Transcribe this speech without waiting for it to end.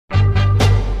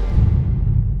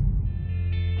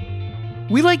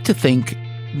We like to think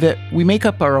that we make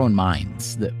up our own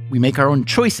minds, that we make our own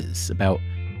choices about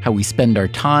how we spend our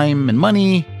time and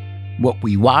money, what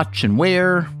we watch and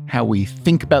wear, how we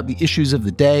think about the issues of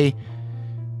the day.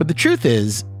 But the truth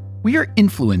is, we are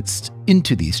influenced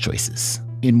into these choices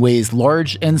in ways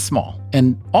large and small,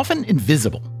 and often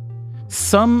invisible.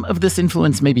 Some of this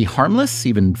influence may be harmless,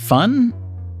 even fun,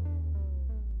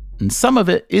 and some of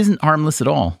it isn't harmless at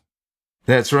all.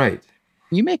 That's right.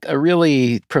 You make a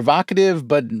really provocative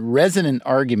but resonant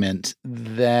argument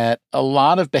that a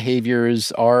lot of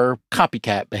behaviors are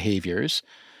copycat behaviors,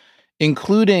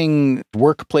 including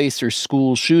workplace or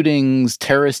school shootings,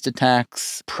 terrorist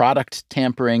attacks, product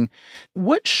tampering.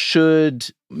 What should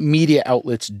media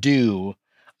outlets do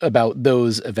about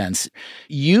those events?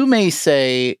 You may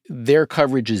say their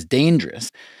coverage is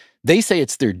dangerous. They say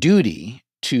it's their duty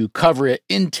to cover it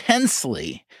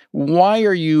intensely. Why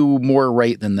are you more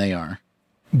right than they are?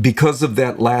 Because of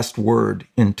that last word,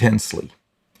 intensely.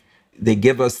 They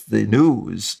give us the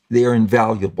news. They are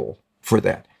invaluable for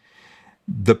that.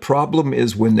 The problem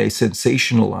is when they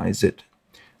sensationalize it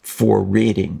for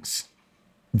ratings.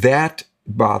 That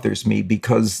bothers me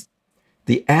because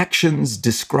the actions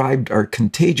described are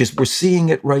contagious. We're seeing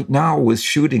it right now with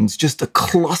shootings, just a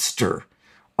cluster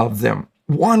of them,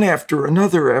 one after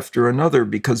another,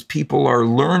 because people are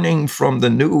learning from the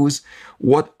news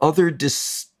what other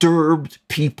disturbed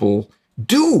people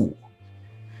do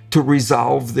to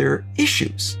resolve their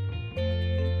issues.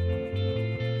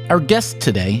 Our guest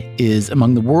today is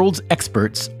among the world's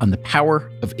experts on the power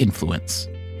of influence.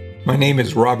 My name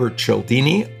is Robert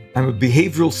Cialdini. I'm a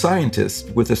behavioral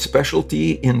scientist with a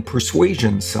specialty in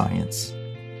persuasion science.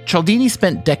 Cialdini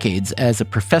spent decades as a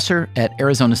professor at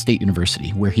Arizona State University,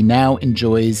 where he now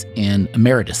enjoys an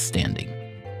emeritus standing.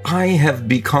 I have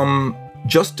become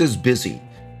just as busy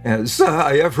as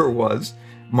I ever was.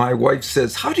 My wife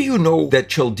says, "How do you know that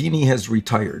Cialdini has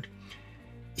retired?"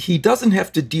 He doesn't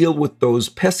have to deal with those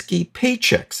pesky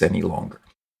paychecks any longer.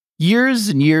 Years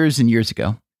and years and years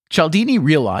ago, Cialdini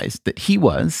realized that he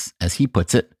was, as he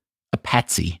puts it, a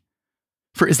patsy.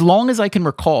 For as long as I can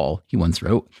recall, he once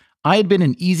wrote, I had been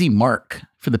an easy mark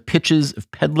for the pitches of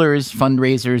peddlers,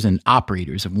 fundraisers, and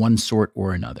operators of one sort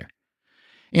or another.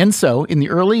 And so, in the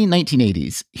early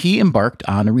 1980s, he embarked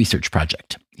on a research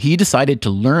project. He decided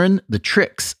to learn the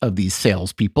tricks of these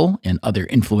salespeople and other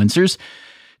influencers.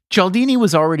 Cialdini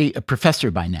was already a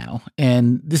professor by now,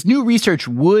 and this new research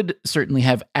would certainly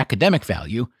have academic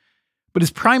value, but his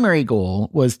primary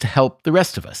goal was to help the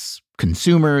rest of us,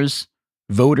 consumers,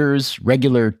 voters,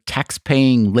 regular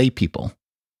tax-paying laypeople.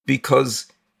 Because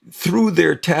through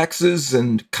their taxes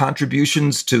and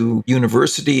contributions to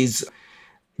universities,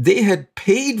 they had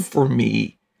paid for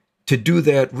me to do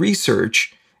that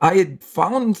research. I had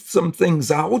found some things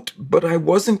out, but I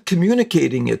wasn't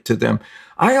communicating it to them.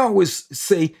 I always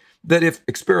say that if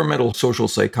experimental social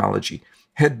psychology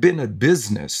had been a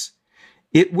business,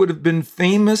 it would have been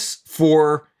famous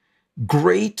for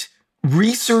great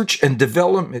research and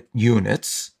development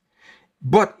units,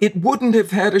 but it wouldn't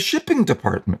have had a shipping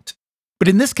department. But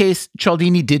in this case,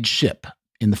 Cialdini did ship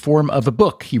in the form of a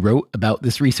book he wrote about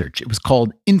this research. It was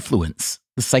called Influence,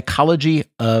 The Psychology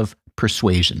of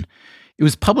Persuasion. It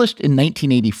was published in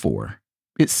 1984.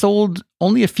 It sold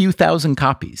only a few thousand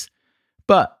copies,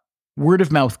 but word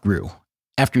of mouth grew.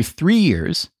 After 3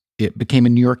 years, it became a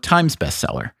New York Times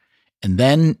bestseller. And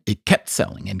then it kept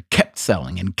selling and kept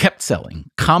selling and kept selling.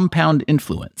 Compound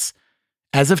influence.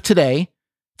 As of today,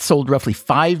 it sold roughly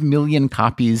 5 million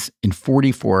copies in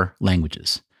 44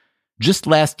 languages. Just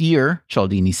last year,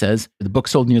 Cialdini says, the book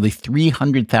sold nearly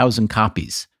 300,000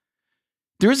 copies.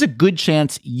 There is a good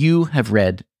chance you have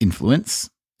read Influence.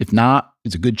 If not,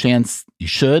 there's a good chance you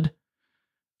should.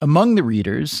 Among the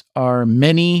readers are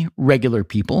many regular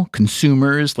people,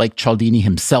 consumers like Cialdini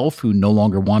himself who no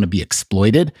longer want to be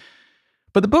exploited.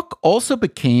 But the book also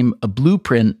became a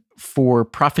blueprint for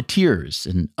profiteers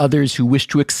and others who wish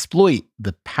to exploit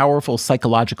the powerful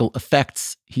psychological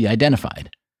effects he identified.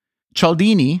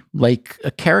 Cialdini, like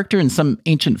a character in some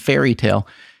ancient fairy tale,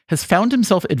 has found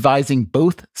himself advising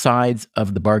both sides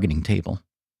of the bargaining table.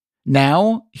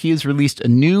 Now, he has released a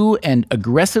new and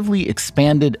aggressively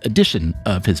expanded edition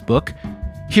of his book.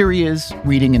 Here he is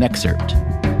reading an excerpt.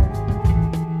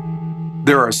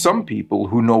 There are some people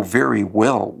who know very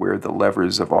well where the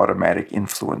levers of automatic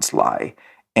influence lie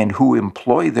and who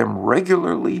employ them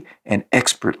regularly and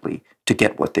expertly to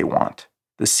get what they want.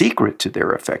 The secret to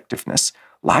their effectiveness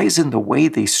lies in the way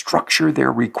they structure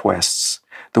their requests,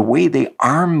 the way they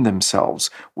arm themselves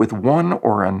with one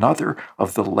or another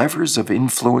of the levers of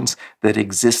influence that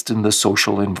exist in the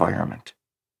social environment.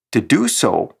 To do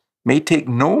so, may take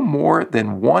no more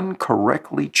than one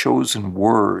correctly chosen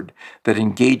word that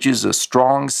engages a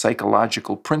strong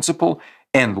psychological principle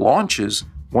and launches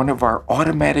one of our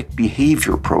automatic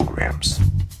behavior programs.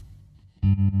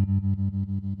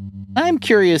 I'm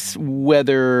curious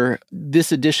whether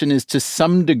this edition is to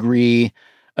some degree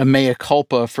a mea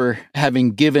culpa for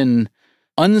having given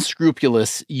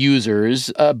unscrupulous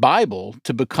users a Bible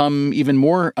to become even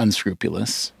more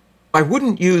unscrupulous. I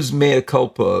wouldn't use mea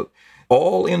culpa.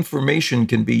 All information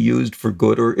can be used for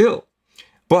good or ill.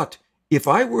 But if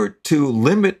I were to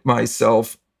limit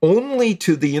myself only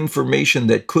to the information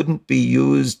that couldn't be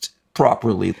used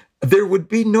properly, there would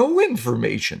be no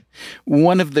information.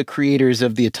 One of the creators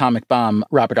of the atomic bomb,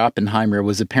 Robert Oppenheimer,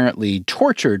 was apparently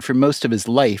tortured for most of his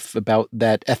life about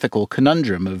that ethical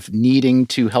conundrum of needing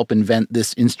to help invent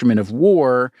this instrument of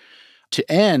war to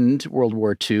end World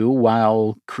War II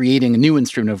while creating a new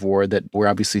instrument of war that we're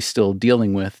obviously still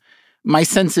dealing with. My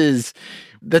sense is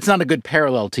that's not a good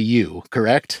parallel to you,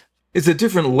 correct? It's a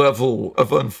different level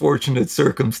of unfortunate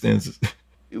circumstances.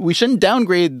 We shouldn't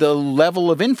downgrade the level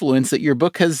of influence that your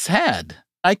book has had.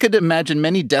 I could imagine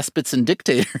many despots and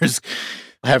dictators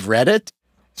have read it.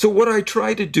 So what I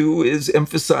try to do is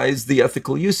emphasize the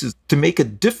ethical uses to make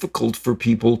it difficult for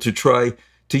people to try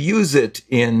to use it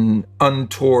in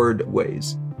untoward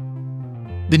ways.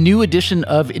 The new edition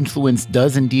of Influence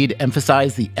does indeed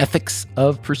emphasize the ethics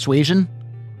of persuasion.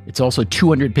 It's also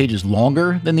 200 pages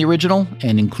longer than the original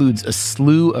and includes a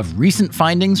slew of recent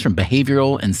findings from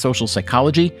behavioral and social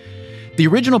psychology. The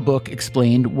original book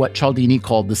explained what Cialdini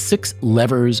called the 6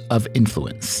 levers of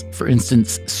influence. For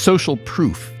instance, social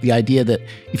proof, the idea that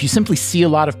if you simply see a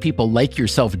lot of people like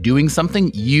yourself doing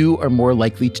something, you are more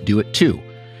likely to do it too.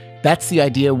 That's the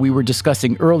idea we were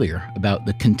discussing earlier about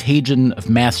the contagion of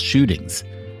mass shootings.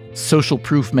 Social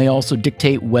proof may also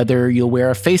dictate whether you'll wear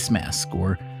a face mask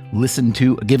or listen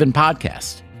to a given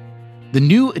podcast. The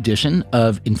new edition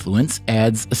of Influence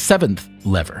adds a 7th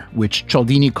lever, which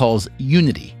Cialdini calls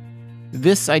unity.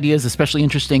 This idea is especially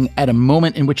interesting at a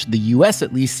moment in which the US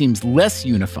at least seems less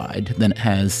unified than it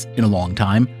has in a long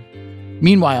time.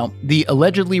 Meanwhile, the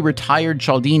allegedly retired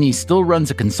Cialdini still runs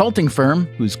a consulting firm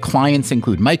whose clients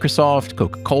include Microsoft,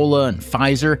 Coca-Cola, and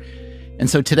Pfizer. And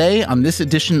so today, on this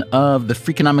edition of the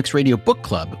Freakonomics Radio Book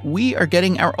Club, we are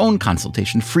getting our own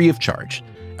consultation free of charge.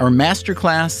 Our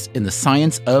masterclass in the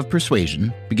science of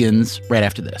persuasion begins right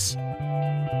after this.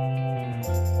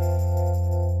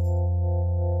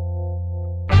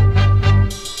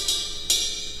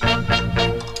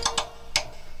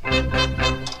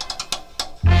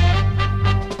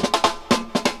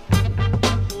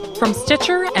 From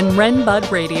Stitcher and Renbud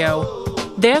Radio,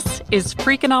 this is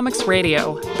Freakonomics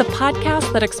Radio, the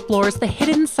podcast that explores the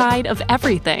hidden side of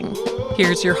everything.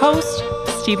 Here's your host,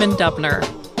 Stephen Dubner.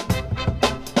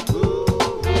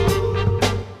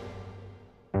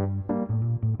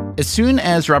 As soon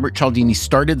as Robert Cialdini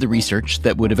started the research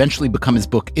that would eventually become his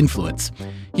book, Influence,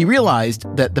 he realized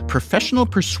that the professional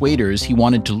persuaders he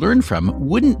wanted to learn from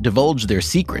wouldn't divulge their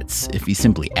secrets if he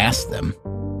simply asked them.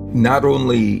 Not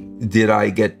only did I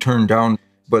get turned down,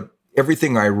 but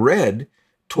everything I read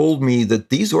told me that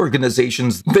these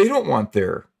organizations, they don't want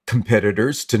their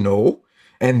competitors to know,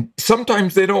 and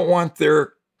sometimes they don't want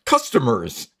their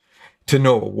customers to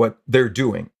know what they're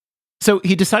doing. So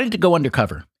he decided to go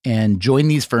undercover and join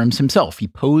these firms himself. He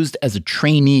posed as a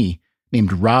trainee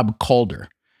named Rob Calder.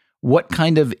 What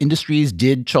kind of industries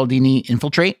did Cialdini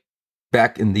infiltrate?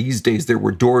 Back in these days, there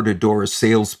were door-to-door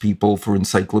salespeople for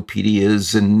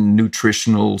encyclopedias and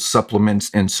nutritional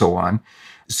supplements and so on.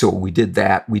 So we did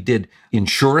that. We did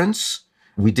insurance.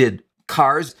 We did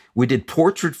cars. We did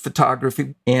portrait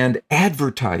photography and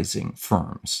advertising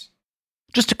firms.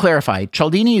 Just to clarify,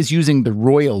 Cialdini is using the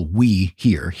royal we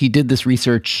here. He did this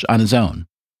research on his own.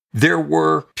 There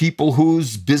were people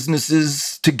whose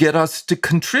businesses to get us to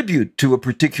contribute to a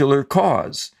particular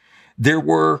cause. There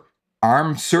were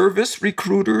armed service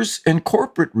recruiters and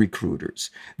corporate recruiters.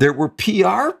 There were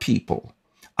PR people.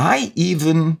 I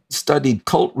even studied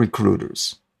cult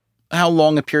recruiters. How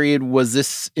long a period was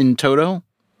this in toto?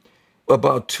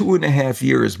 About 2.5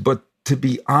 years. But to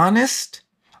be honest,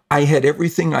 I had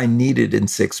everything I needed in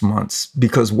 6 months,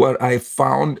 because what I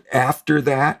found after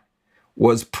that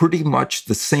was pretty much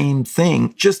the same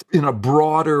thing, just in a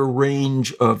broader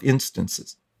range of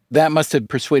instances. That must have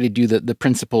persuaded you that the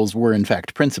principles were in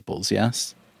fact principles,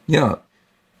 yes? Yeah.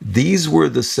 These were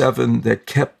the 7 that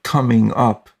kept coming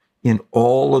up in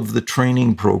all of the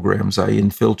training programs I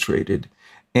infiltrated.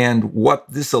 And what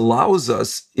this allows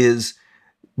us is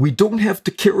We don't have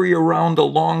to carry around a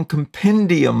long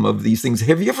compendium of these things.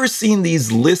 Have you ever seen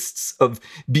these lists of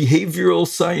behavioral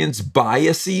science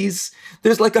biases?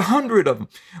 There's like 100 of them.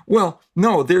 Well,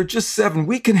 no, they're just 7.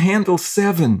 We can handle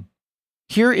 7.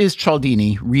 Here is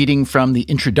Cialdini reading from the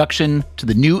introduction to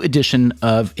the new edition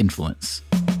of Influence.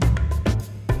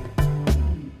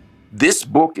 This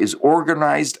book is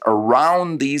organized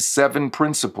around these 7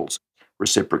 principles: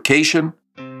 reciprocation,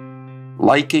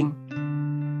 liking,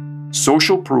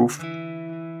 social proof,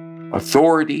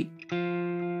 authority,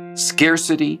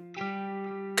 scarcity,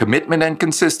 commitment and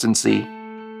consistency,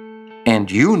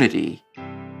 and unity.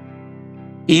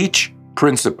 Each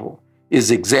principle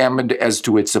is examined as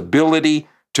to its ability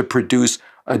to produce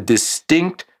a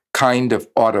distinct kind of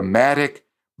automatic,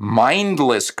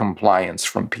 mindless compliance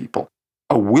from people,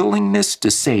 a willingness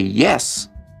to say yes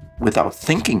without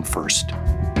thinking first.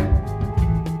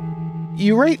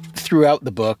 You write throughout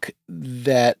the book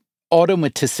that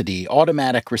automaticity,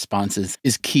 automatic responses,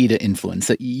 is key to influence,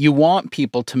 that you want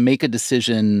people to make a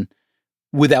decision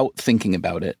without thinking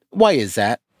about it. Why is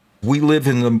that? We live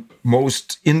in the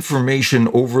most information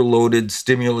overloaded,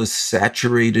 stimulus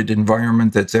saturated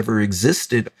environment that's ever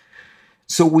existed.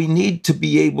 So we need to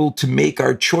be able to make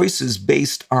our choices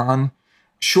based on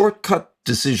shortcut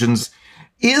decisions.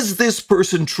 Is this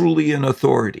person truly an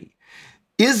authority?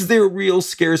 Is there real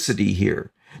scarcity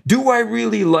here? Do I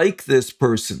really like this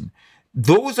person?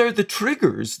 Those are the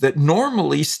triggers that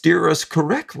normally steer us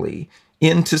correctly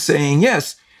into saying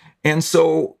yes. And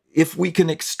so if we can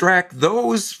extract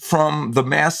those from the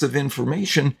mass of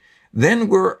information, then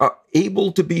we're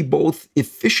able to be both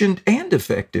efficient and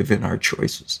effective in our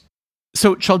choices.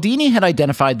 So Cialdini had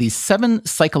identified these 7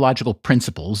 psychological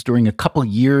principles during a couple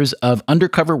years of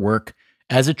undercover work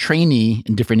as a trainee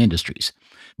in different industries.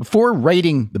 Before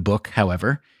writing the book,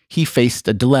 however, he faced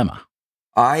a dilemma.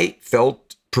 I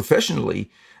felt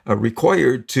professionally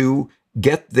required to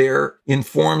get their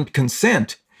informed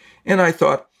consent. And I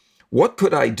thought, what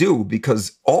could I do?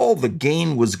 Because all the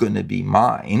gain was going to be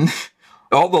mine.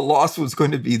 All the loss was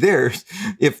going to be theirs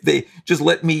if they just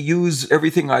let me use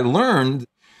everything I learned.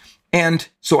 And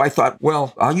so I thought,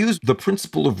 well, I'll use the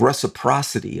principle of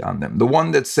reciprocity on them, the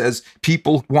one that says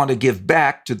people want to give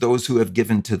back to those who have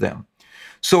given to them.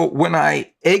 So when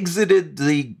I exited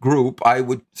the group, I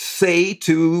would say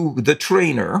to the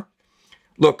trainer,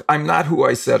 look, I'm not who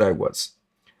I said I was.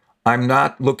 I'm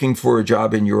not looking for a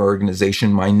job in your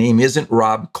organization. My name isn't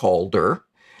Rob Calder.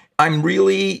 I'm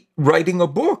really writing a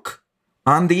book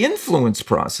on the influence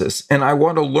process, and I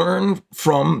want to learn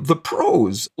from the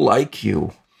pros like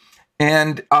you.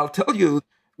 And I'll tell you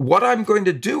what I'm going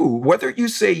to do, whether you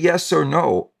say yes or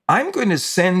no, I'm going to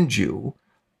send you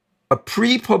a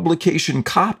pre-publication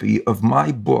copy of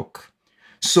my book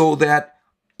so that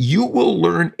you will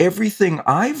learn everything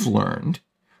I've learned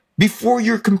before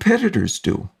your competitors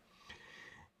do.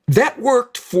 That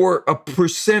worked for a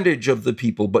percentage of the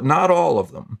people, but not all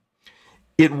of them.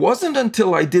 It wasn't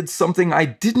until I did something I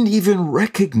didn't even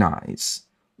recognize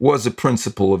was a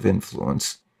principle of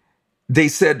influence. They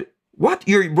said, what,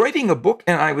 you're writing a book?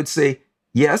 And I would say,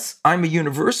 yes, I'm a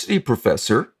university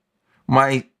professor.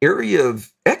 My area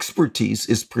of expertise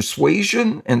is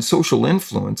persuasion and social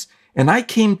influence. And I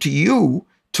came to you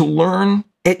to learn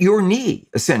at your knee,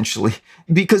 essentially,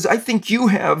 because I think you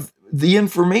have the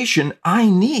information I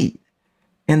need.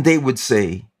 And they would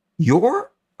say,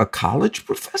 you're a college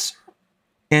professor?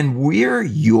 And we're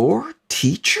your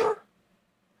teacher?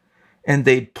 And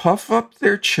they'd puff up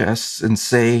their chests and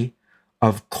say,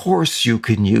 of course you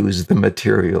can use the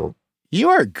material. You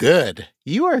are good.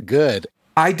 You are good.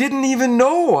 I didn't even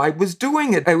know I was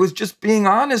doing it. I was just being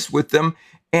honest with them,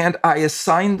 and I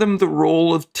assigned them the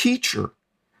role of teacher.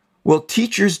 Well,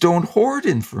 teachers don't hoard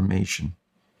information.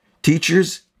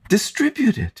 Teachers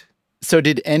distribute it. So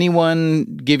did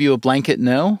anyone give you a blanket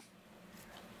no?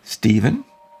 Stephen,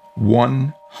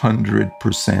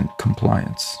 100%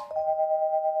 compliance.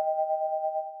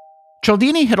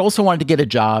 Cialdini had also wanted to get a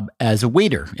job as a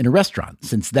waiter in a restaurant,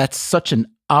 since that's such an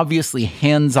obviously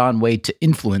hands-on way to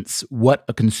influence what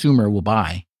a consumer will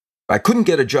buy. I couldn't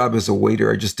get a job as a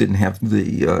waiter. I just didn't have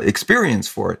the experience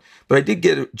for it. But I did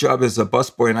get a job as a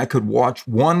busboy, and I could watch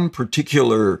one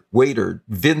particular waiter,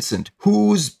 Vincent,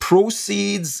 whose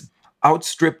proceeds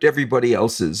outstripped everybody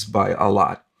else's by a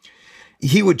lot.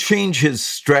 He would change his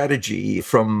strategy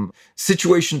from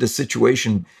situation to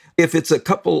situation. If it's a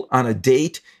couple on a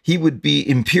date, he would be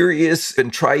imperious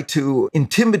and try to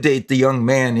intimidate the young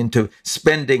man into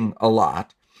spending a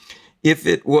lot. If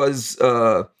it was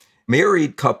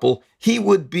married couple, he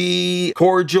would be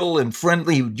cordial and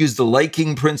friendly. He would use the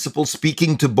liking principle,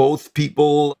 speaking to both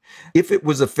people. If it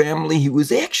was a family, he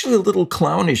was actually a little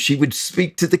clownish. He would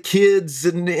speak to the kids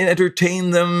and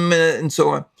entertain them and so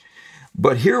on.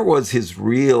 But here was his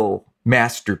real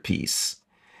masterpiece.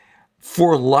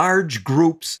 For large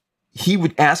groups, he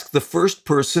would ask the first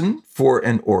person for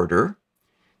an order,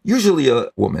 usually a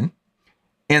woman,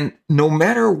 and no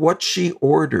matter what she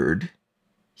ordered,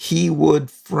 he would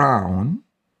frown,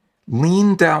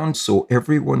 lean down so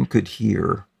everyone could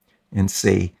hear, and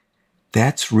say,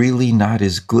 "That's really not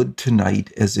as good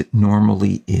tonight as it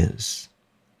normally is."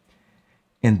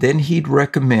 And then he'd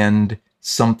recommend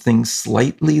something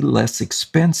slightly less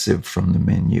expensive from the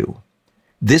menu.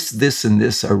 This, and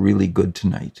this are really good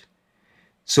tonight.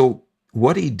 So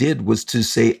what he did was to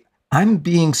say, I'm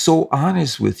being so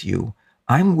honest with you,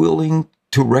 I'm willing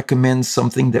to recommend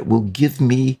something that will give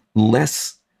me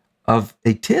less of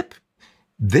a tip.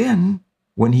 Then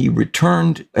when he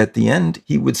returned at the end,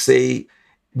 he would say,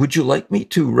 would you like me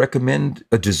to recommend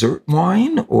a dessert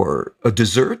wine or a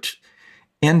dessert?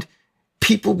 And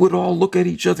people would all look at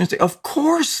each other and say, of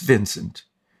course, Vincent,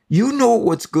 you know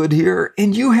what's good here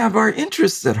and you have our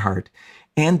interests at heart.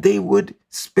 And they would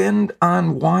spend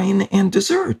on wine and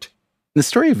dessert. The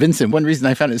story of Vincent, one reason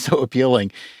I found it so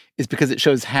appealing is because it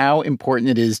shows how important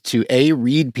it is to A,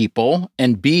 read people,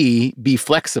 and B, be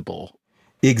flexible.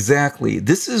 Exactly.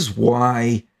 This is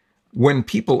why when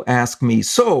people ask me,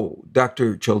 so,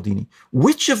 Dr. Cialdini,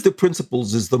 which of the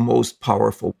principles is the most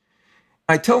powerful?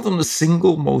 I tell them the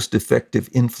single most effective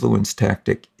influence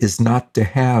tactic is not to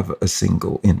have a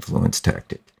single influence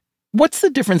tactic. What's the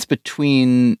difference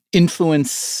between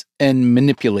influence and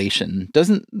manipulation?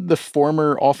 Doesn't the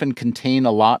former often contain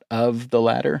a lot of the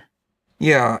latter?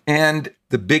 Yeah, and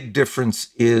the big difference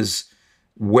is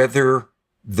whether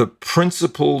the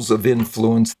principles of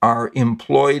influence are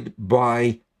employed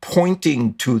by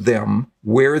pointing to them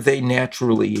where they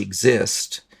naturally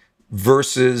exist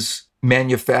versus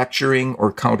manufacturing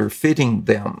or counterfeiting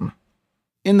them.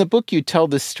 In the book, you tell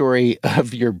the story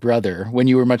of your brother when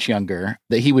you were much younger,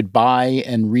 that he would buy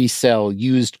and resell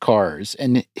used cars.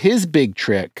 And his big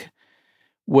trick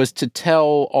was to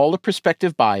tell all the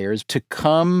prospective buyers to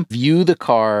come view the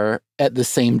car at the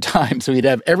same time. So he'd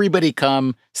have everybody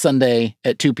come Sunday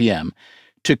at 2 p.m.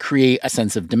 to create a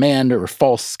sense of demand or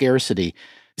false scarcity.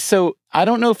 So I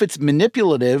don't know if it's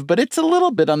manipulative, but it's a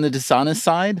little bit on the dishonest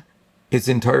side. It's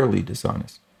entirely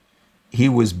dishonest. He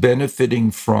was benefiting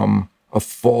from a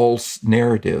false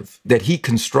narrative that he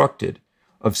constructed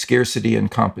of scarcity and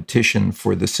competition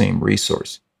for the same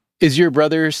resource. Is your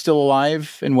brother still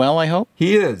alive and well, I hope?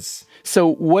 He is.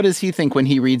 So what does he think when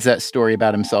he reads that story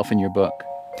about himself in your book?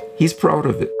 He's proud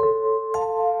of it.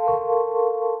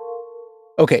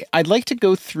 Okay, I'd like to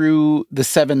go through the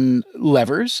 7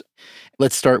 levers.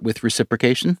 Let's start with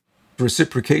reciprocation.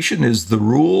 Reciprocation is the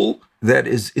rule that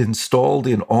is installed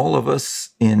in all of us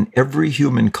in every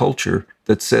human culture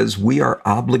that says we are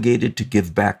obligated to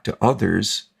give back to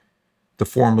others the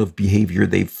form of behavior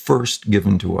they've first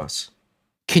given to us.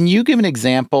 Can you give an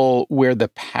example where the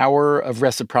power of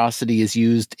reciprocity is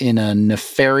used in a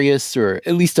nefarious or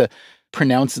at least a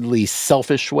pronouncedly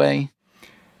selfish way?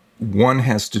 One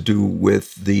has to do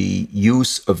with the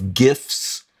use of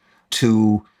gifts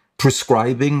to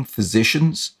prescribing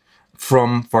physicians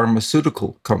from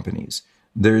pharmaceutical companies.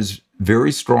 There's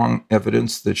very strong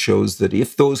evidence that shows that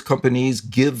if those companies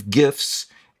give gifts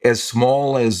as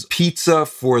small as pizza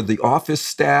for the office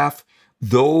staff,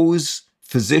 those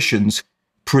physicians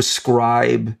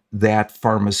prescribe that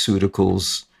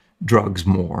pharmaceuticals drugs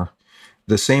more.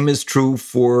 The same is true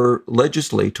for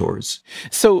legislators.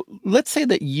 So let's say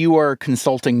that you are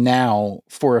consulting now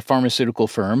for a pharmaceutical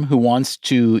firm who wants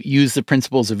to use the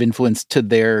principles of influence to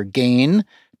their gain,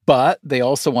 but they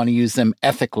also want to use them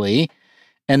ethically.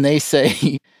 And they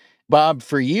say, Bob,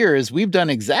 for years, we've done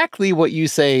exactly what you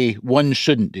say one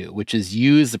shouldn't do, which is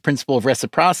use the principle of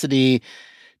reciprocity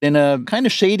in a kind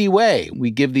of shady way. We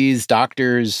give these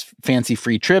doctors fancy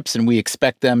free trips and we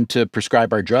expect them to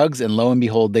prescribe our drugs, and lo and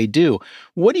behold, they do.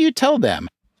 What do you tell them?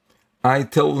 I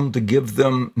tell them to give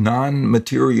them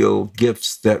non-material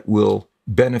gifts that will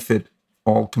benefit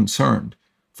all concerned.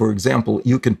 For example,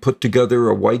 you can put together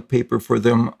a white paper for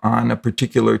them on a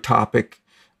particular topic,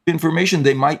 information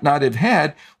they might not have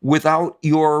had without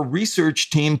your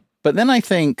research team. But then I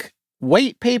think,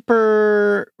 white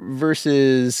paper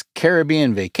versus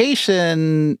Caribbean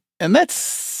vacation, and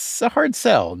that's a hard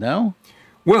sell, no?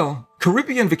 Well,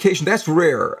 Caribbean vacation, that's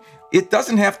rare. It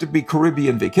doesn't have to be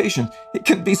Caribbean vacation. It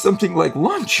can be something like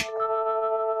lunch.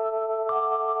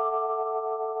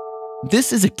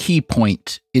 This is a key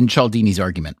point in Cialdini's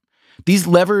argument. These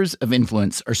levers of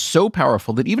influence are so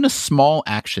powerful that even a small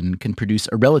action can produce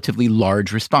a relatively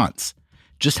large response.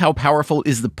 Just how powerful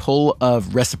is the pull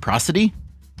of reciprocity?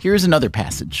 Here's another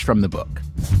passage from the book.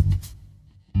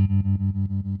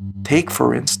 Take,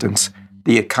 for instance,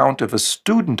 the account of a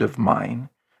student of mine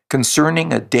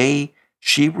concerning a day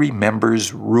she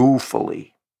remembers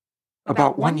ruefully.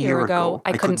 About 1 year ago,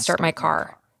 I couldn't start my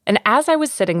car. And as I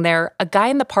was sitting there, a guy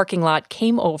in the parking lot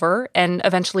came over and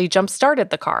eventually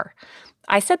jump-started the car.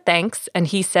 I said thanks, and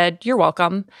he said, "You're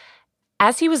welcome."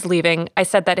 As he was leaving, I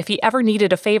said that if he ever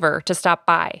needed a favor, to stop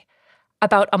by.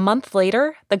 About a month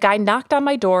later, the guy knocked on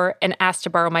my door and asked to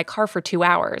borrow my car for 2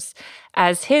 hours,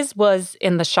 as his was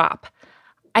in the shop.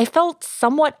 I felt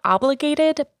somewhat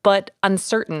obligated, but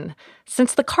uncertain,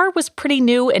 since the car was pretty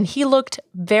new and he looked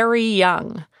very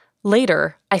young.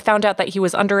 Later, I found out that he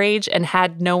was underage and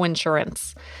had no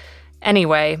insurance.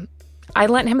 Anyway, I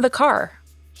lent him the car.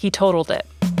 He totaled it.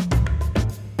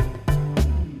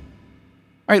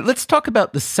 All right, let's talk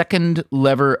about the second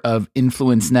lever of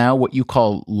influence now, what you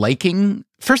call liking.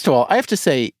 First of all, I have to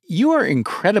say, you are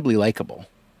incredibly likable.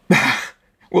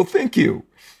 Well, thank you.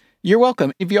 You're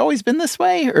welcome. Have you always been this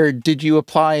way, or did you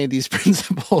apply these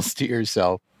principles to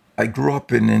yourself? I grew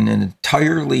up in an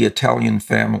entirely Italian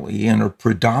family in a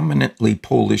predominantly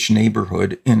Polish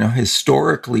neighborhood in a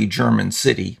historically German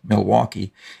city,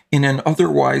 Milwaukee, in an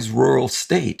otherwise rural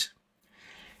state.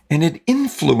 And it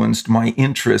influenced my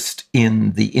interest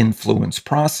in the influence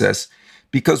process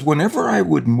because whenever I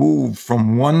would move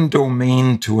from one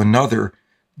domain to another,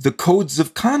 the codes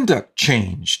of conduct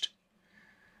changed.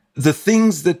 The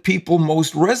things that people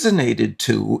most resonated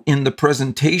to in the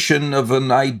presentation of an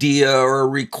idea or a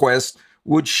request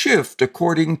would shift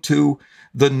according to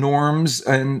the norms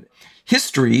and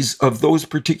histories of those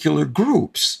particular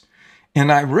groups.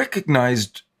 And I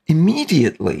recognized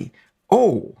immediately,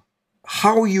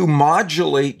 how you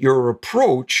modulate your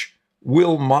approach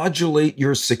will modulate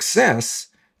your success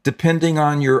depending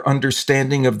on your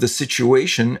understanding of the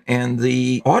situation and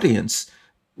the audience.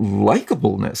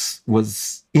 Likeableness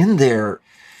was in there.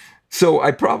 So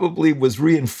I probably was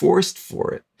reinforced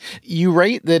for it. You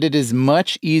write that it is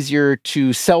much easier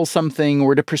to sell something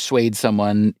or to persuade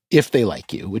someone if they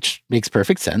like you, which makes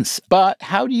perfect sense. But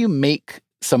how do you make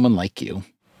someone like you?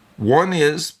 One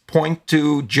is point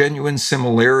to genuine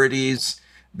similarities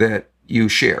that you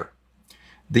share.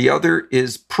 The other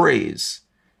is praise,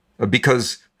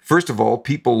 because first of all,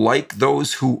 people like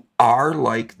those who are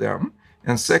like them.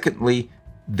 And secondly,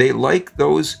 they like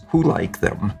those who like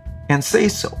them and say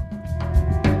so.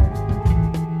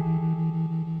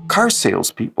 Car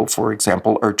salespeople, for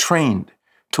example, are trained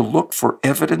to look for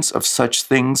evidence of such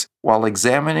things while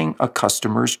examining a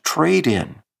customer's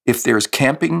trade-in. If there's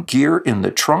camping gear in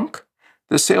the trunk,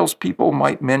 the salespeople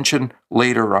might mention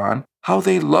later on how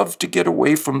they love to get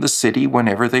away from the city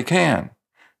whenever they can.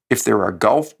 If there are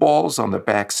golf balls on the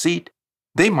back seat,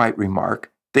 they might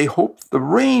remark they hope the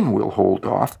rain will hold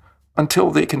off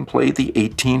until they can play the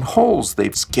 18 holes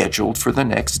they've scheduled for the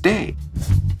next day.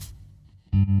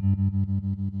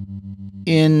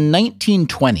 In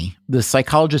 1920, the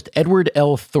psychologist Edward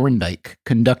L. Thorndike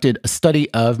conducted a study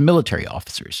of military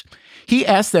officers. He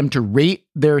asked them to rate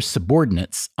their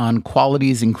subordinates on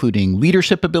qualities including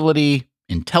leadership ability,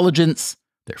 intelligence,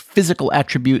 their physical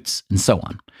attributes, and so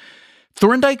on.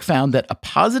 Thorndike found that a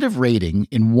positive rating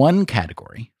in one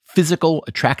category, physical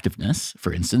attractiveness,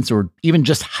 for instance, or even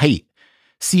just height,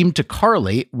 seemed to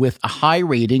correlate with a high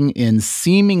rating in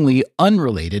seemingly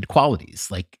unrelated qualities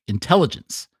like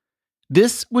intelligence.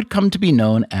 This would come to be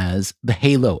known as the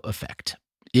halo effect.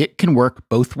 It can work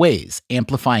both ways,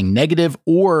 amplifying negative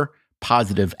or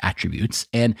positive attributes,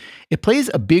 and it plays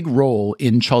a big role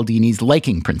in Cialdini's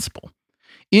liking principle.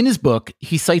 In his book,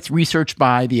 he cites research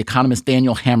by the economist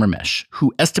Daniel Hammermesh,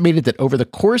 who estimated that over the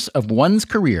course of one's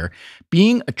career,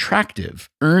 being attractive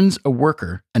earns a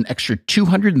worker an extra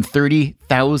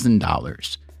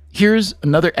 $230,000. Here's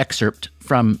another excerpt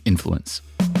from Influence.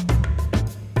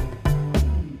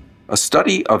 A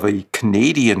study of a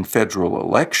Canadian federal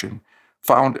election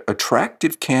found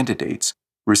attractive candidates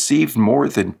received more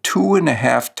than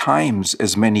 2.5 times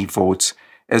as many votes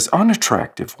as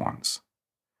unattractive ones.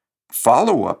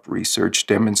 Follow-up research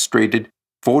demonstrated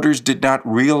voters did not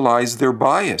realize their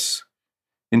bias.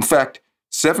 In fact,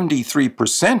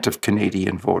 73% of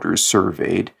Canadian voters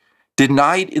surveyed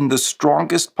denied in the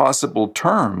strongest possible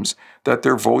terms that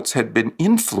their votes had been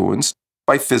influenced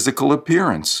by physical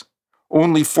appearance.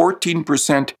 Only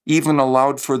 14% even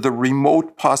allowed for the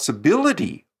remote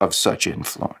possibility of such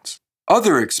influence.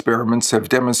 Other experiments have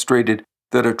demonstrated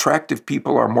that attractive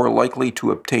people are more likely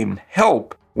to obtain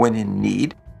help when in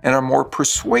need and are more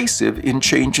persuasive in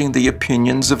changing the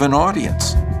opinions of an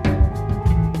audience.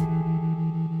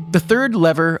 The third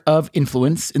lever of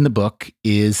influence in the book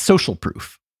is social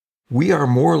proof. We are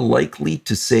more likely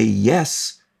to say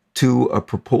yes to a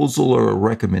proposal or a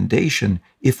recommendation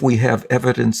if we have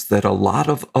evidence that a lot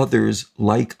of others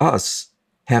like us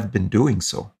have been doing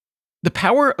so. The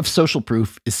power of social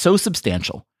proof is so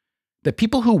substantial that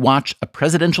people who watch a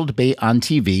presidential debate on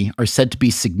TV are said to be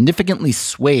significantly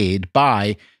swayed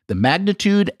by the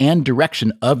magnitude and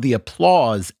direction of the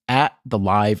applause at the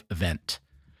live event.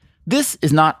 This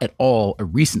is not at all a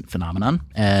recent phenomenon,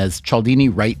 as Cialdini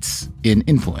writes in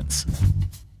Influence.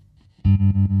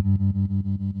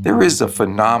 There is a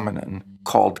phenomenon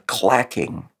called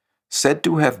clacking, said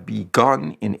to have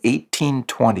begun in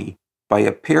 1820 by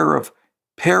a pair of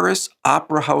Paris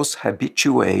opera house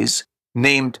habitués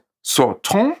named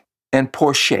Sauton and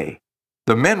Porchet.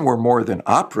 The men were more than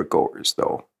opera goers,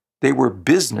 though. They were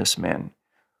businessmen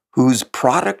whose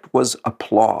product was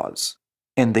applause,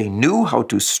 and they knew how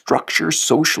to structure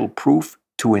social proof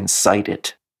to incite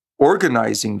it,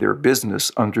 organizing their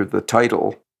business under the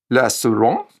title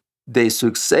L'assurance des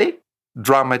succès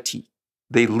dramatiques.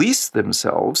 They leased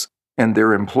themselves and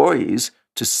their employees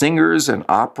to singers and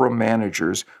opera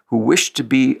managers who wished to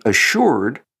be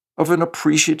assured of an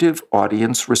appreciative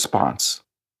audience response.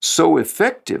 So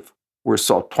effective were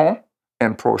Sauton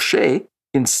and Porchet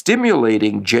in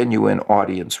stimulating genuine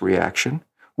audience reaction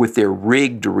with their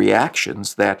rigged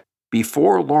reactions that,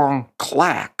 before long,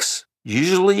 claques,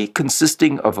 usually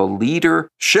consisting of a leader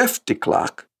chef de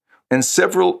claque and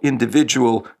several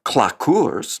individual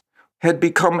claqueurs, had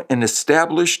become an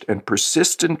established and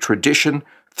persistent tradition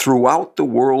throughout the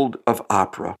world of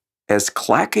opera. As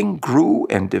clacking grew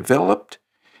and developed,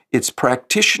 its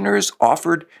practitioners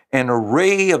offered an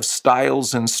array of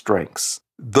styles and strengths.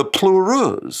 The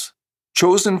pleureuse,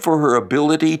 chosen for her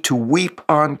ability to weep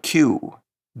on cue.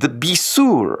 The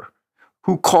bissour,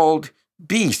 who called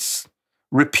bis,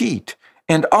 repeat,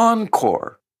 and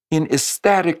encore in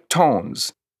ecstatic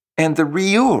tones. And the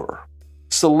rieur,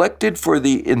 selected for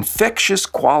the infectious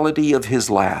quality of his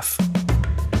laugh.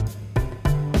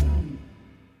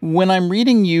 When I'm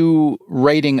reading you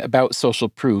writing about social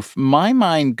proof, my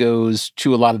mind goes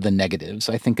to a lot of the negatives.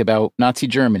 I think about Nazi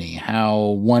Germany, how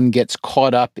one gets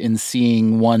caught up in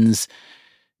seeing one's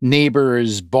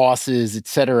neighbors, bosses,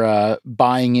 etc.,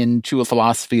 buying into a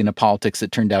philosophy and a politics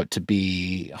that turned out to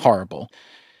be horrible.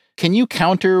 Can you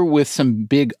counter with some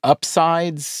big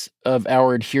upsides of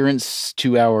our adherence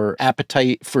to our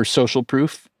appetite for social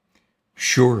proof?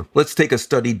 Sure. Let's take a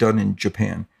study done in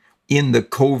Japan. In the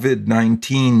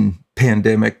COVID-19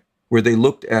 pandemic, where they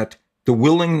looked at the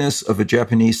willingness of a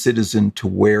Japanese citizen to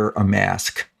wear a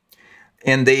mask.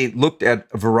 And they looked at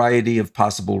a variety of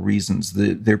possible reasons,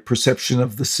 their perception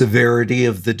of the severity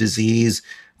of the disease,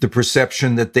 the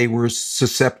perception that they were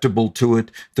susceptible to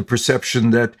it, the perception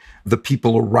that the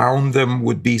people around them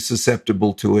would be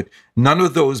susceptible to it. None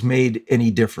of those made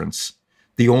any difference.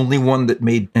 The only one that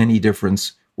made any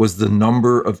difference was the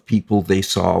number of people they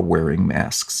saw wearing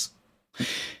masks.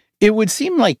 It would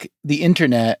seem like the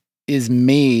internet is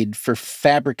made for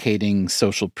fabricating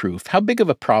social proof. How big of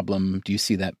a problem do you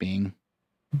see that being?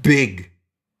 Big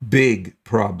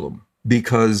problem,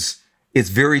 because it's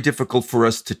very difficult for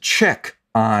us to check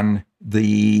on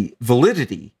the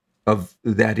validity of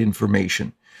that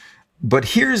information. But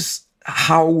here's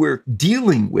how we're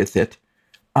dealing with it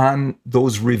on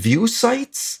those review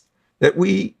sites that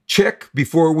we check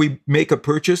before we make a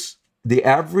purchase. The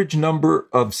average number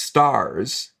of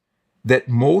stars that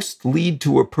most lead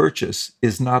to a purchase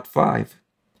is not 5.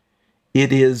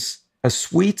 It is a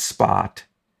sweet spot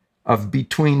of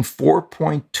between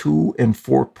 4.2 and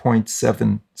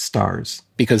 4.7 stars.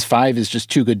 Because 5 is just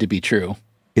too good to be true.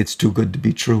 It's too good to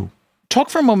be true. Talk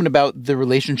for a moment about the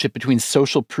relationship between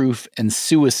social proof and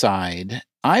suicide.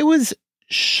 I was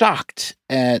shocked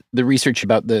at the research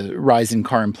about the rise in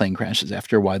car and plane crashes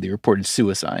after a widely reported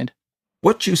suicide.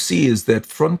 What you see is that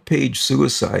front page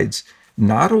suicides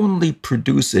not only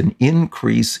produce an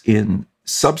increase in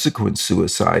subsequent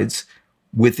suicides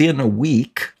within a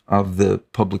week of the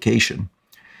publication,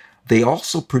 they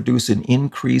also produce an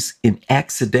increase in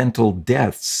accidental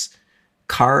deaths,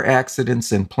 car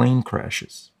accidents and plane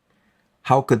crashes.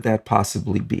 How could that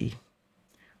possibly be?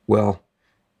 Well,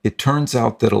 it turns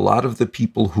out that a lot of the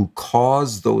people who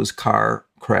cause those car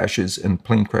crashes and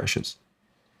plane crashes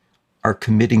are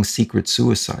committing secret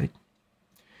suicide.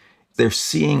 They're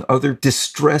seeing other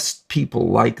distressed people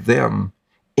like them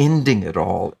ending it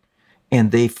all,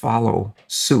 and they follow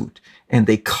suit, and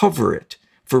they cover it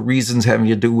for reasons having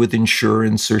to do with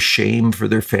insurance or shame for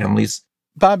their families.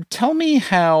 Bob, tell me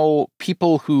how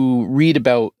people who read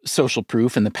about social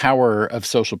proof and the power of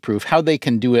social proof, how they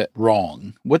can do it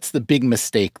wrong. What's the big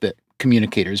mistake that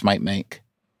communicators might make?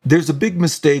 There's a big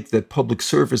mistake that public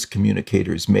service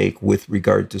communicators make with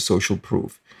regard to social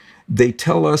proof. They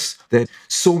tell us that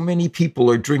so many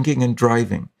people are drinking and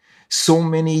driving. So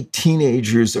many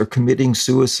teenagers are committing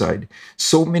suicide.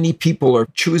 So many people are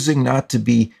choosing not to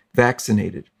be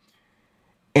vaccinated.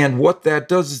 And what that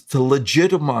does is to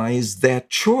legitimize that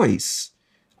choice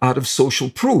out of social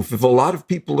proof. If a lot of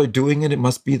people are doing it, it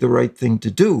must be the right thing to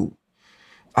do.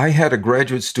 I had a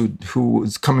graduate student who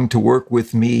was coming to work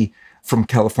with me from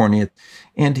California,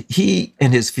 and he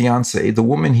and his fiancée, the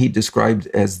woman he described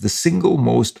as the single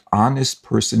most honest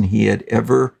person he had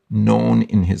ever known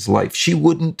in his life. She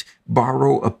wouldn't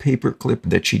borrow a paperclip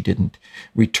that she didn't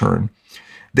return.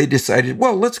 They decided,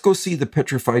 well, let's go see the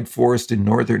petrified forest in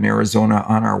northern Arizona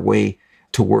on our way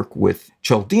to work with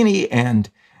Cialdini. And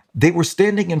they were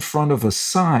standing in front of a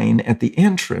sign at the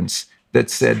entrance that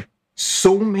said,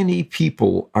 so many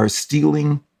people are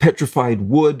stealing petrified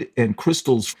wood and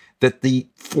crystals that the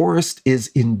forest is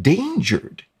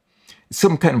endangered.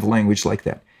 Some kind of language like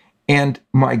that. And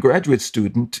my graduate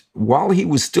student, while he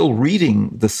was still reading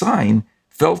the sign,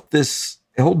 felt this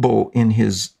elbow in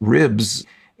his ribs,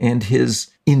 and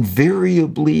his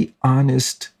invariably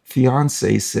honest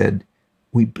fiancée said,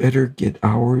 we better get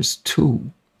ours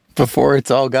too. Before it's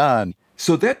all gone.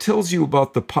 So that tells you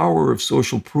about the power of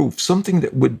social proof, something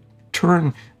that would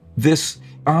turn this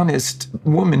honest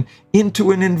woman into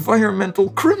an environmental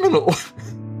criminal.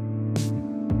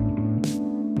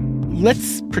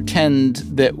 Let's pretend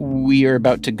that we are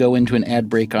about to go into an ad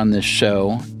break on this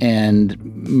show, and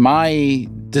my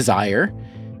desire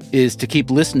is to keep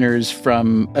listeners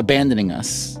from abandoning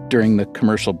us during the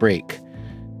commercial break.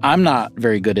 I'm not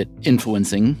very good at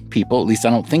influencing people, at least I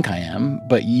don't think I am,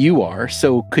 but you are.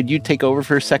 So could you take over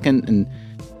for a second and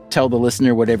tell the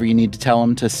listener whatever you need to tell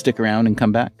them to stick around and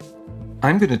come back?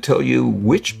 I'm going to tell you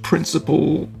which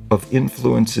principle of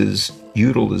influence's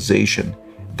utilization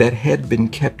that had been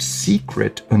kept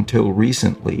secret until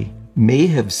recently may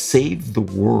have saved the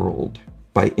world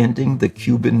by ending the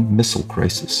Cuban Missile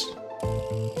Crisis.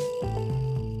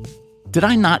 Did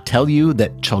I not tell you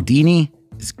that Cialdini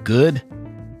is good?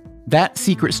 That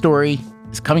secret story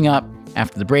is coming up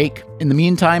after the break. In the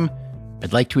meantime,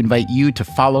 I'd like to invite you to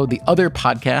follow the other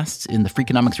podcasts in the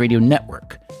Freakonomics Radio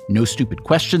Network. No Stupid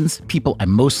Questions, People I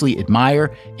Mostly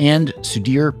Admire, and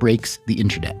Sudhir Breaks the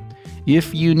Internet.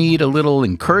 If you need a little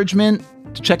encouragement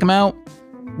to check them out,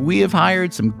 we have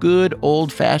hired some good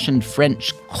old-fashioned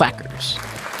French clackers.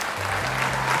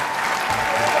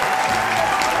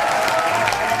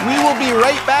 We will be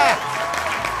right back.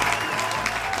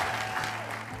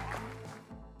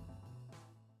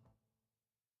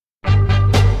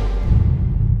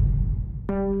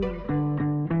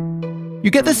 You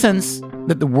get the sense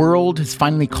that the world has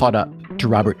finally caught up to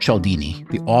Robert Cialdini,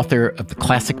 the author of the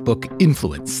classic book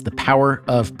Influence, The Power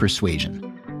of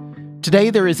Persuasion.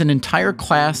 Today, there is an entire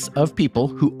class of people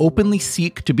who openly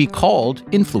seek to be called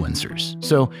influencers.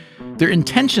 So their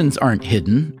intentions aren't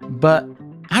hidden, but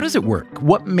how does it work?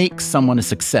 What makes someone a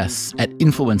success at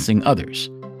influencing others?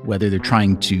 Whether they're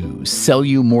trying to sell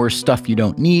you more stuff you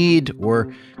don't need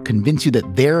or convince you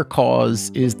that their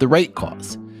cause is the right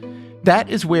cause. That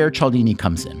is where Cialdini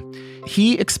comes in.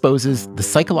 He exposes the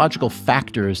psychological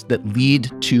factors that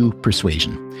lead to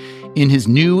persuasion. In his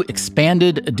new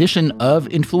expanded edition of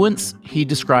Influence, he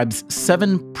describes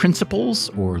 7 principles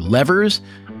or levers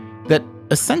that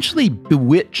essentially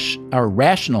bewitch our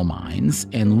rational minds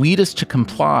and lead us to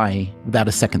comply without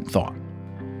a second thought.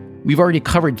 We've already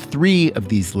covered 3 of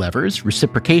these levers: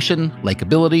 reciprocation,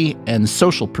 likability, and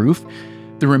social proof.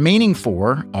 The remaining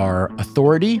 4 are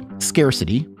authority,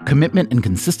 scarcity, commitment and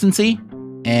consistency,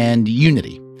 and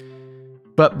unity.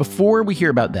 But before we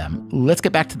hear about them, let's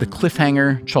get back to the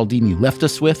cliffhanger Cialdini left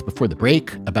us with before the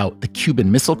break about the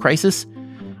Cuban Missile Crisis.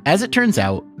 As it turns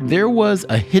out, there was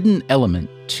a hidden element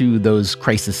to those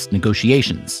crisis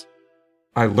negotiations.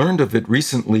 I learned of it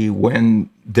recently when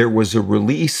there was a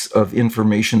release of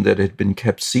information that had been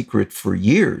kept secret for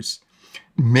years.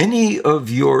 Many of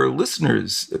your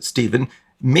listeners, Stephen,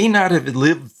 may not have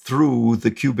lived through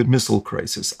the Cuban Missile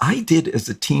Crisis. I did as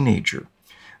a teenager.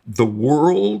 The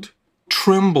world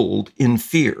trembled in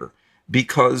fear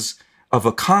because of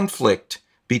a conflict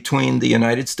between the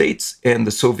United States and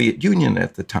the Soviet Union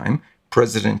at the time,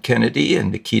 President Kennedy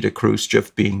and Nikita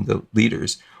Khrushchev being the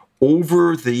leaders,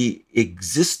 over the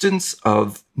existence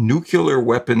of nuclear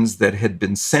weapons that had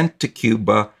been sent to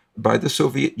Cuba by the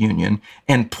Soviet Union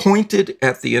and pointed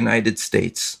at the United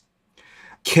States.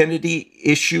 Kennedy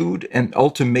issued an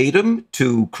ultimatum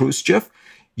to Khrushchev.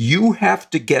 You have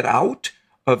to get out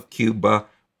of Cuba.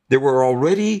 There were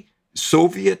already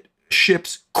Soviet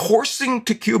ships coursing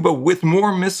to Cuba with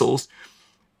more missiles.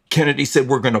 Kennedy said,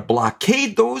 we're going to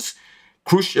blockade those.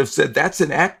 Khrushchev said, that's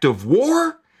an act of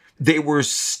war. They were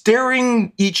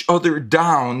staring each other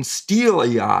down,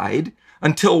 steely-eyed,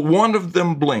 until one of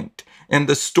them blinked. And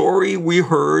the story we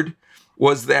heard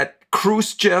was that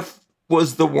Khrushchev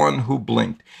was the one who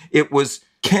blinked. It was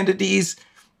Kennedy's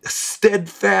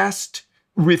steadfast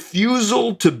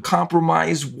refusal to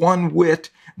compromise one whit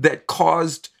that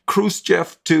caused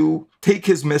Khrushchev to take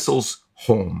his missiles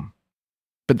home.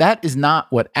 But that is not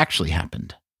what actually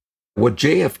happened. What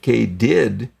JFK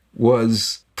did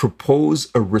was propose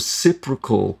a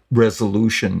reciprocal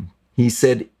resolution. He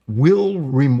said, we'll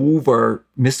remove our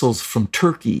missiles from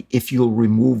Turkey if you'll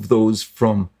remove those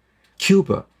from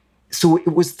Cuba. So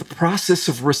it was the process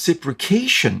of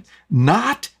reciprocation,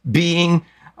 not being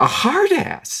a hard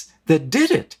ass, that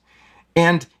did it.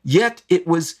 And yet it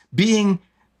was being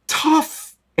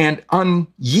tough and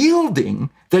unyielding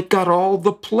that got all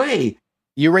the play.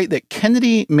 You write that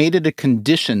Kennedy made it a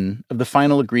condition of the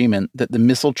final agreement that the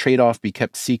missile trade-off be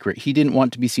kept secret. He didn't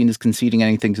want to be seen as conceding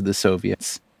anything to the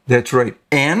Soviets. That's right.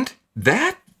 And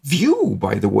that view,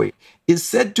 by the way, is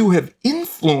said to have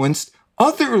influenced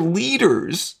other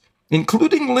leaders,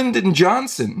 including Lyndon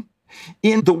Johnson,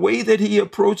 in the way that he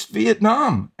approached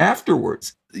Vietnam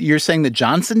afterwards. You're saying that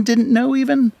Johnson didn't know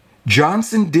even?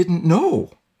 Johnson didn't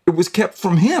know. It was kept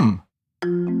from him.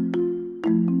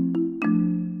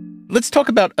 Let's talk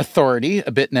about authority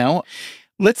a bit now.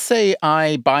 Let's say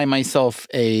I buy myself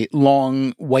a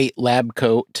long white lab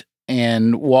coat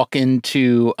and walk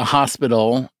into a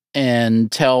hospital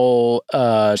and tell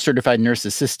a certified nurse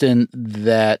assistant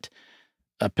that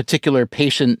a particular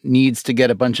patient needs to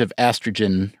get a bunch of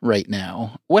estrogen right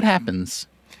now. What happens?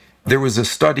 There was a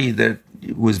study that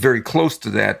was very close to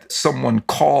that. Someone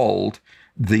called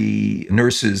the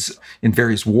nurses in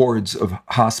various wards of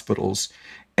hospitals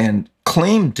and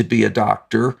claimed to be a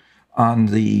doctor on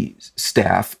the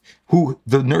staff who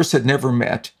the nurse had never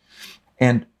met,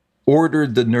 and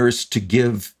ordered the nurse to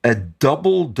give a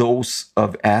double dose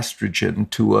of estrogen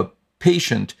to a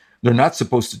patient. They're not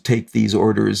supposed to take these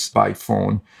orders by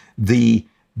phone. The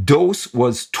dose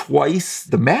was twice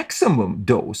the maximum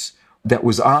dose that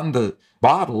was on the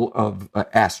bottle of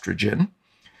estrogen,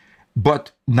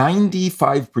 but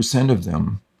 95% of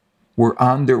them were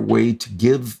on their way to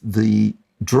give the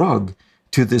drug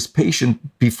to this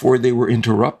patient before they were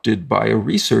interrupted by a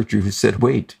researcher who said,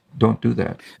 wait, don't do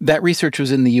that. That research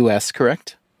was in the US,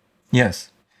 correct?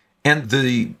 Yes. And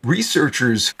the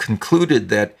researchers concluded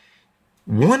that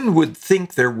one would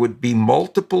think there would be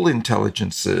multiple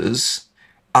intelligences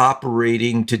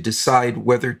operating to decide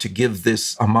whether to give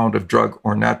this amount of drug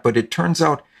or not. But it turns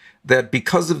out that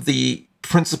because of the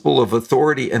principle of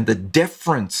authority and the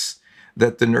deference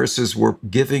that the nurses were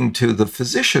giving to the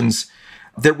physicians,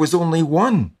 there was only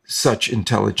one such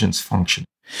intelligence function.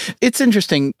 It's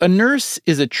interesting. A nurse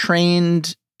is a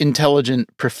trained,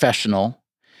 intelligent professional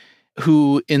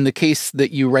who, in the case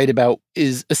that you write about,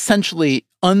 is essentially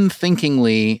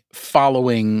unthinkingly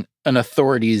following an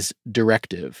authority's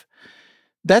directive.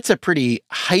 That's a pretty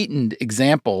heightened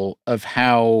example of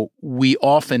how we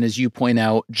often, as you point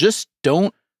out, just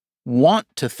don't want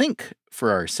to think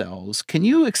for ourselves. Can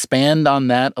you expand on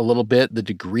that a little bit, the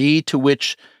degree to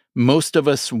which most of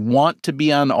us want to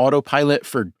be on autopilot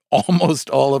for almost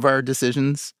all of our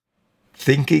decisions?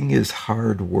 Thinking is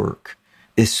hard work,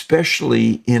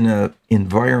 especially in an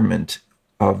environment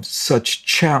of such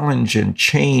challenge and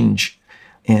change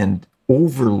and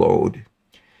overload.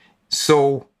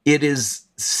 So it is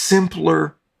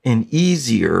simpler and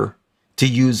easier to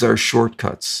use our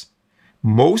shortcuts.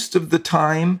 Most of the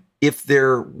time, if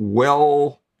they're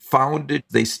well-founded,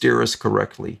 they steer us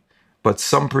correctly. But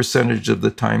some percentage of the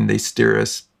time, they steer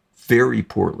us very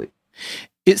poorly.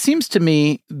 It seems to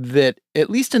me that, at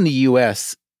least in the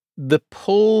US, the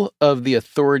pull of the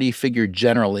authority figure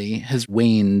generally has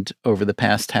waned over the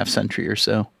past half century or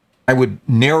so. I would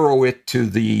narrow it to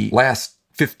the last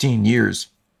 15 years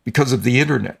because of the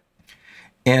internet.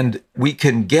 And we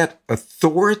can get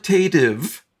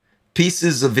authoritative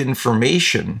pieces of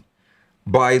information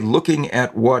by looking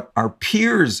at what our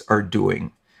peers are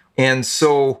doing. And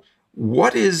so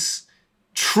what is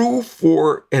true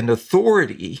for an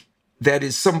authority that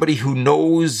is somebody who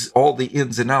knows all the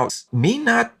ins and outs may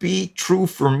not be true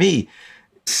for me.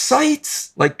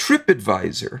 Sites like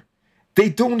TripAdvisor, they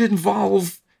don't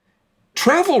involve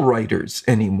travel writers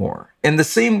anymore. And the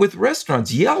same with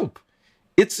restaurants. Yelp,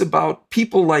 it's about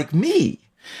people like me.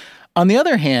 On the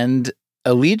other hand,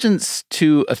 allegiance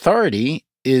to authority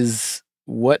is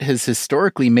what has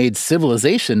historically made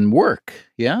civilization work,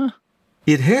 yeah?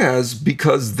 It has,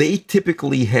 because they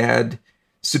typically had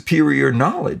superior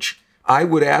knowledge. I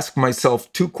would ask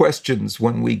myself two questions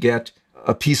when we get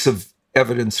a piece of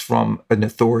evidence from an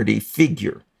authority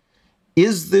figure.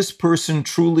 Is this person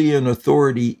truly an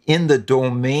authority in the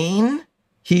domain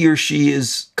he or she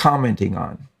is commenting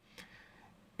on?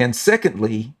 And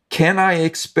secondly, can I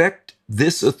expect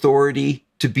this authority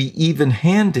to be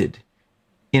even-handed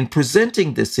in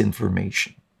presenting this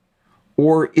information?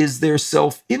 Or is there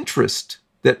self-interest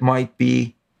that might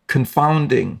be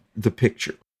confounding the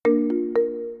picture?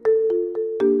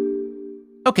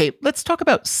 Okay, let's talk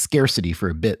about scarcity for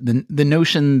a bit, the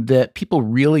notion that people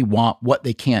really want what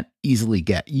they can't easily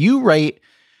get. You write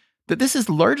that this is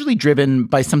largely driven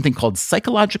by something called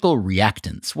psychological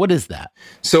reactance. What is that?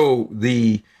 So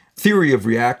the theory of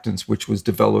reactance, which was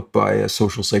developed by a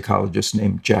social psychologist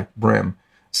named Jack Brem,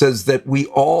 says that we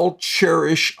all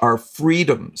cherish our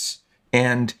freedoms.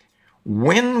 And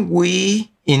when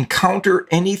we encounter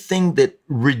anything that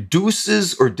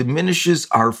reduces or diminishes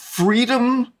our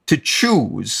freedom to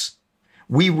choose,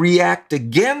 we react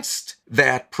against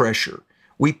that pressure.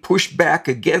 We push back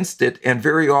against it and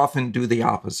very often do the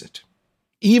opposite.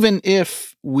 Even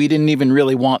if we didn't even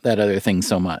really want that other thing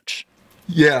so much.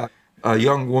 Yeah. A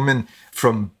young woman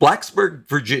from Blacksburg,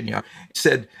 Virginia,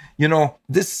 said,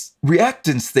 this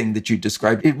reactance thing that you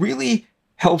described, it really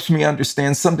helps me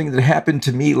understand something that happened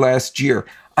to me last year.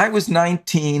 I was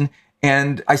 19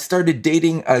 and I started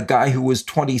dating a guy who was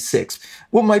 26.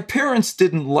 Well, my parents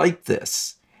didn't like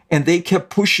this and they kept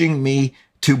pushing me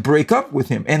to break up with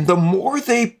him. And the more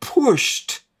they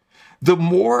pushed, the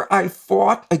more I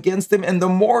fought against them and the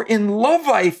more in love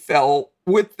I fell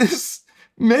with this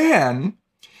man,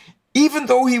 even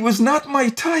though he was not my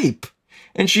type.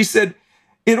 And she said,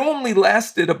 it only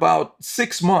lasted about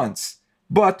 6 months,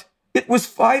 but it was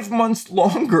 5 months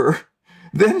longer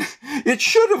than it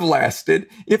should have lasted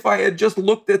if I had just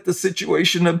looked at the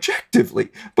situation objectively.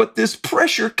 But this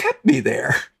pressure kept me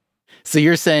there. So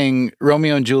you're saying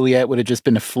Romeo and Juliet would have just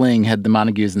been a fling had the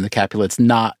Montagues and the Capulets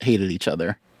not hated each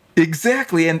other?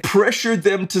 Exactly, and pressured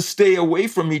them to stay away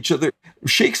from each other.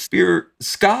 Shakespeare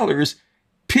scholars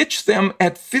pitch them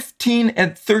at 15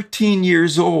 and 13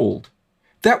 years old.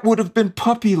 That would have been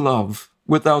puppy love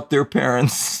without their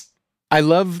parents. I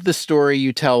love the story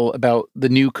you tell about the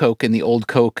new Coke and the old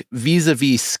Coke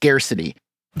vis-a-vis scarcity.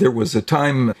 There was a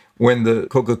time when the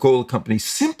Coca-Cola company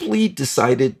simply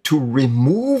decided to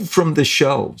remove from the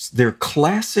shelves their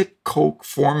classic Coke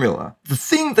formula, the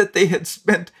thing that they had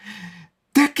spent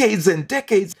decades and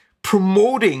decades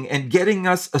promoting and getting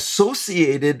us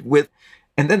associated with.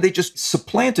 And then they just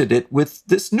supplanted it with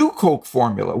this new Coke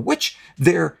formula, which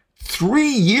their 3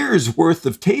 years worth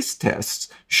of taste tests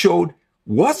showed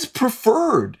was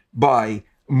preferred by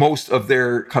most of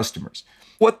their customers.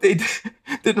 What they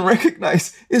didn't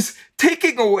recognize is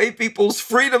taking away people's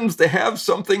freedoms to have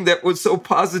something that was so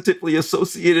positively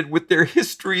associated with their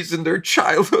histories and their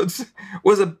childhoods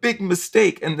was a big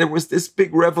mistake. And there was this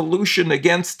big revolution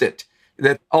against it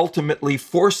that ultimately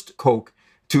forced Coke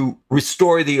to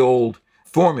restore the old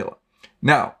formula.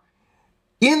 Now,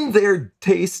 in their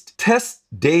taste test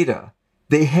data,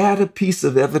 they had a piece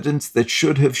of evidence that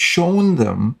should have shown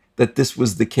them that this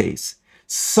was the case.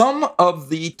 Some of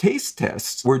the taste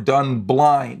tests were done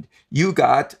blind. You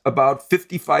got about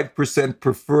 55%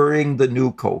 preferring the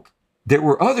new Coke. There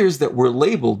were others that were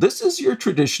labeled, this is your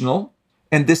traditional,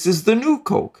 and this is the new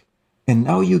Coke. And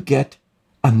now you get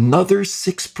another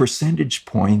 6 percentage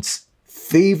points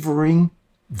favoring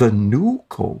the new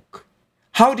Coke.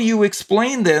 How do you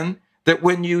explain then that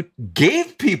when you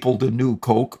gave people the new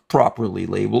Coke, properly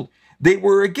labeled, they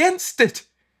were against it?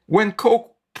 When Coke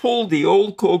pulled the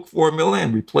old Coke formula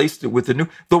and replaced it with the new,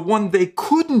 the one they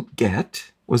couldn't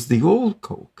get was the old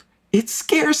Coke. It's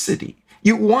scarcity.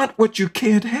 You want what you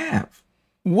can't have.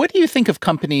 What do you think of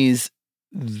companies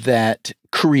that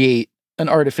create an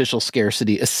artificial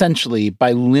scarcity essentially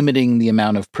by limiting the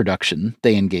amount of production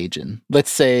they engage in?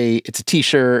 Let's say it's a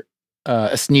t-shirt,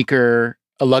 a sneaker,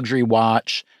 a luxury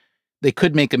watch. They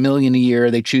could make $1 million a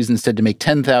year. They choose instead to make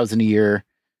 $10,000 a year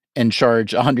and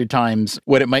charge 100 times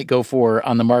what it might go for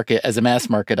on the market as a mass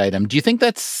market item. Do you think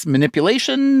that's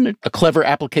manipulation, a clever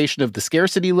application of the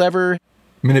scarcity lever?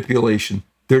 Manipulation.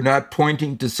 They're not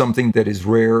pointing to something that is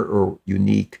rare or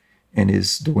unique and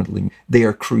is dwindling. They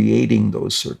are creating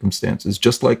those circumstances,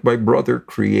 just like my brother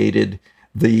created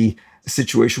the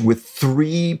situation with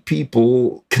 3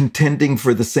 people contending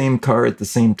for the same car at the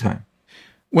same time.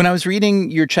 When I was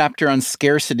reading your chapter on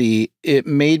scarcity, it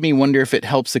made me wonder if it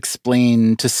helps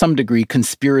explain, to some degree,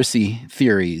 conspiracy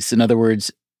theories. In other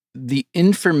words, the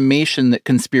information that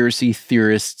conspiracy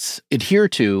theorists adhere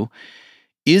to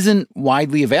isn't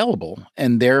widely available,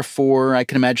 and therefore I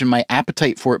can imagine my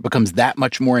appetite for it becomes that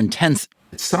much more intense.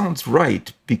 It sounds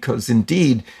right, because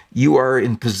indeed you are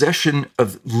in possession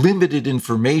of limited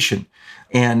information,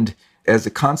 and as a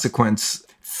consequence,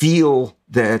 feel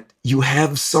that you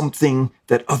have something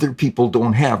that other people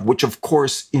don't have, which of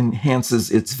course enhances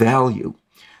its value.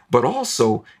 But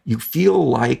also you feel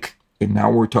like, and now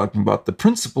we're talking about the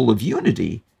principle of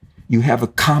unity, you have a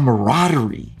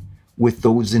camaraderie with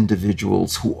those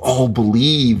individuals who all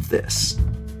believe this.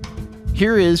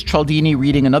 Here is Cialdini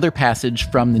reading another passage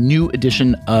from the new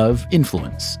edition of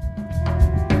Influence.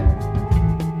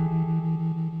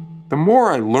 The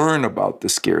more I learn about the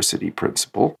scarcity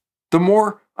principle, the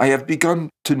more I have begun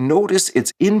to notice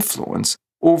its influence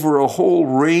over a whole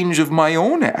range of my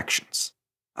own actions.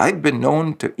 I've been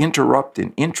known to interrupt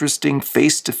an interesting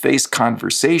face-to-face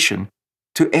conversation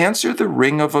to answer the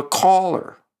ring of a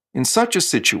caller. In such a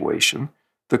situation,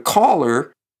 the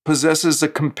caller possesses a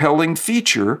compelling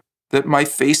feature that my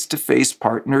face-to-face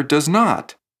partner does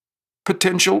not: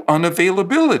 potential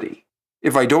unavailability.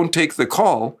 If I don't take the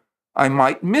call, I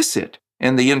might miss it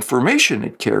and the information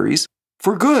it carries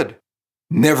for good.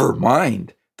 Never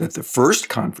mind that the first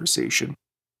conversation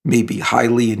may be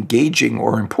highly engaging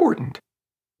or important,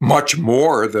 much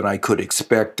more than I could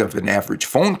expect of an average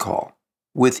phone call.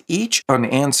 With each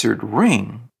unanswered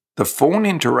ring, the phone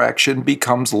interaction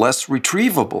becomes less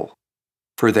retrievable.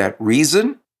 For that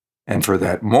reason, and for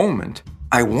that moment,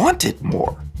 I want it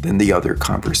more than the other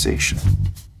conversation.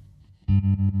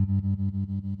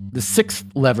 The sixth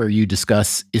lever you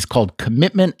discuss is called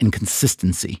commitment and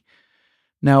consistency.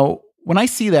 Now, when I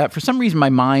see that, for some reason, my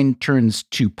mind turns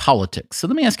to politics. So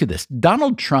let me ask you this.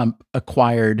 Donald Trump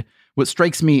acquired what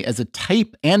strikes me as a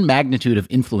type and magnitude of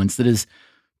influence that is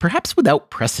perhaps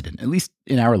without precedent, at least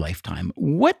in our lifetime.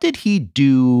 What did he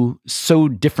do so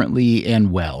differently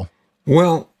and well?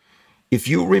 Well, if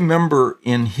you remember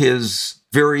in his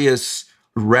various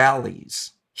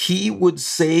rallies, he would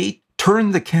say,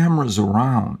 turn the cameras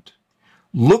around.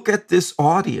 Look at this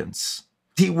audience.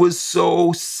 He was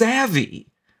so savvy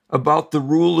about the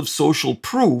rule of social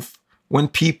proof when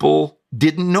people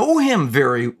didn't know him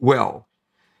very well.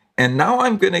 And now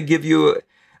I'm going to give you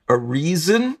a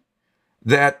reason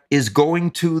that is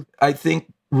going to, I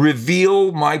think,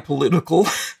 reveal my political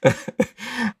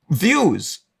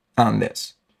views on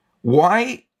this.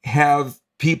 Why have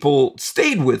people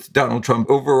stayed with Donald Trump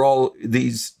over all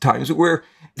these times where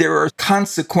there are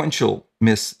consequential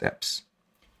missteps?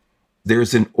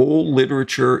 There's an old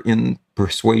literature in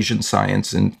persuasion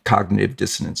science and cognitive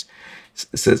dissonance.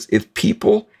 It says if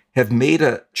people have made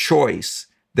a choice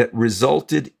that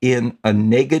resulted in a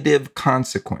negative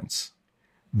consequence,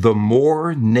 the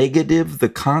more negative the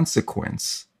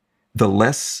consequence, the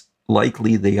less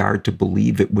likely they are to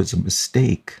believe it was a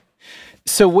mistake.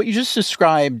 So what you just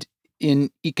described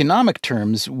in economic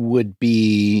terms would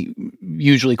be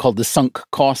usually called the sunk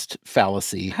cost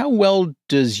fallacy. How well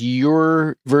does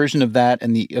your version of that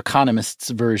and the economist's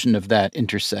version of that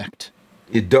intersect?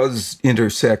 It does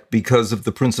intersect because of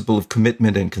the principle of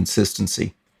commitment and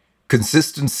consistency.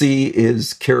 Consistency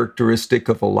is characteristic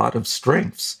of a lot of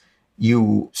strengths.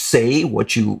 You say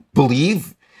what you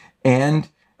believe and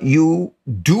you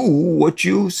do what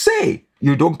you say.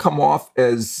 You don't come off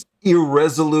as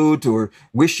irresolute or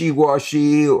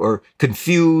wishy-washy or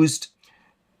confused.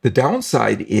 The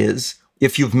downside is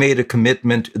if you've made a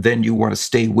commitment, then you want to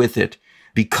stay with it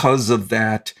because of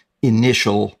that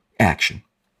initial action,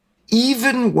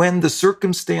 even when the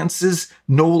circumstances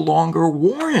no longer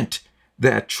warrant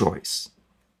that choice.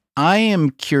 I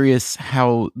am curious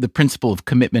how the principle of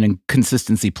commitment and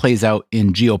consistency plays out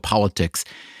in geopolitics.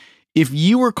 If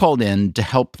you were called in to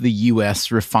help the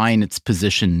U.S. refine its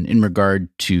position in regard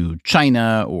to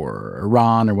China or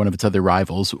Iran or one of its other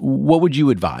rivals, what would you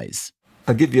advise?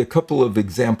 I'll give you a couple of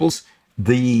examples.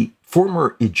 The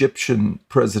former Egyptian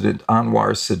president,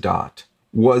 Anwar Sadat,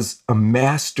 was a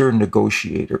master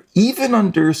negotiator, even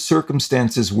under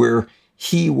circumstances where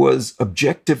he was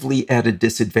objectively at a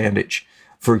disadvantage.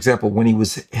 For example, when he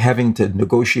was having to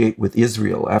negotiate with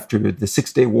Israel after the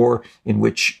Six-Day War, in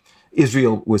which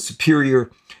Israel was superior,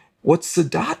 what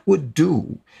Sadat would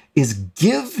do is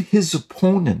give his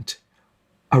opponent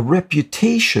a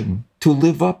reputation to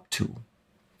live up to.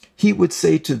 He would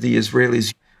say to the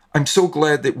Israelis, I'm so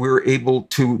glad that we're able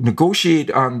to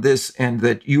negotiate on this and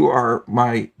that you are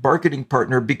my bargaining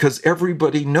partner because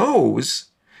everybody knows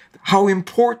how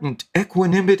important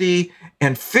equanimity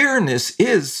and fairness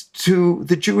is to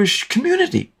the Jewish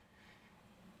community.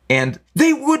 And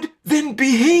they would then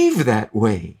behave that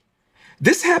way.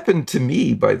 This happened to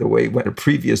me, by the way, when a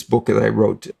previous book that I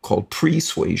wrote called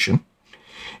Persuasion.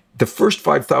 The first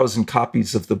 5,000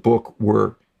 copies of the book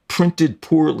were printed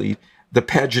poorly. The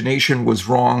pagination was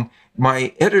wrong.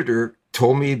 My editor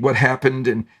told me what happened,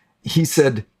 and he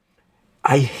said,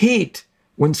 I hate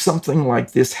when something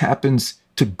like this happens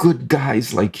to good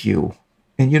guys like you.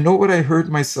 And you know what I heard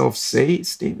myself say,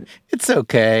 Stephen? It's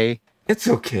okay. It's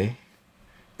okay.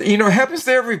 You know, it happens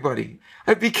to everybody.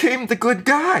 I became the good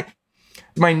guy.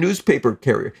 My newspaper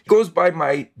carrier goes by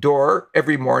my door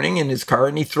every morning in his car,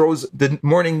 and he throws the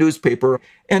morning newspaper.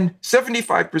 And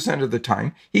 75% of the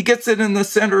time, he gets it in the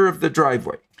center of the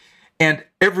driveway. And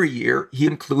every year, he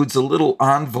includes a little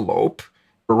envelope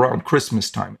around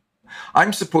Christmas time.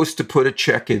 I'm supposed to put a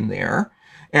check in there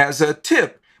as a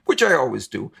tip, which I always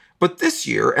do. But this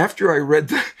year, after I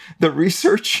read the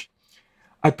research,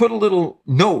 I put a little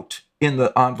note in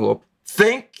the envelope.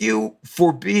 Thank you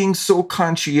for being so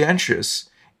conscientious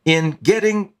in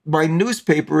getting my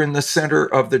newspaper in the center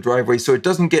of the driveway so it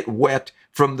doesn't get wet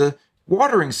from the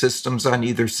watering systems on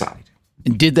either side.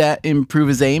 And did that improve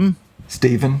his aim?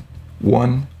 Stephen,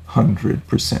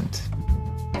 100%.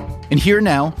 And here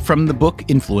now, from the book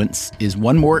Influence, is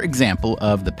one more example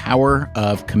of the power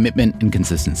of commitment and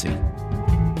consistency.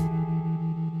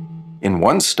 In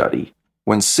one study,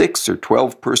 when 6 or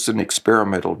 12-person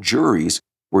experimental juries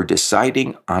were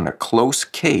deciding on a close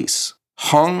case,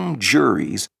 hung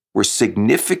juries were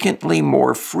significantly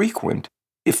more frequent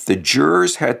if the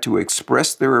jurors had to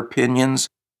express their opinions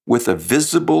with a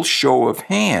visible show of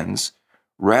hands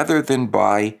rather than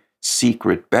by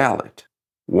secret ballot.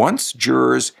 Once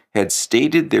jurors had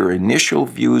stated their initial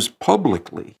views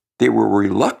publicly, they were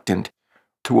reluctant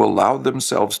to allow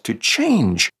themselves to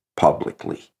change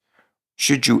publicly.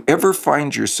 Should you ever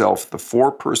find yourself the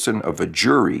foreperson of a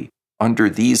jury under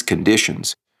these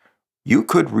conditions, you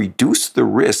could reduce the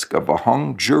risk of a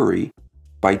hung jury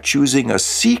by choosing a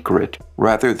secret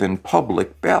rather than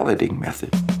public balloting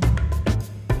method.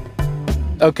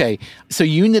 Okay, so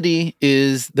unity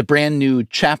is the brand new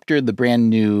chapter, the brand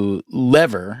new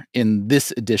lever in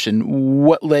this edition.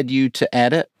 What led you to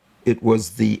add it? It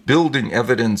was the building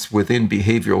evidence within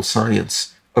behavioral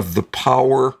science of the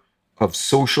power of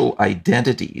social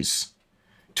identities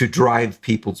to drive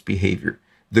people's behavior.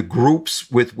 The groups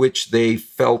with which they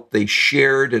felt they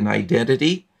shared an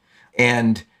identity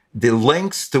and the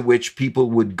lengths to which people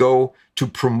would go to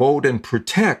promote and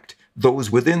protect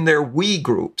those within their we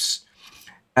groups.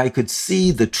 I could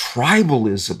see the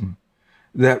tribalism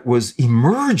that was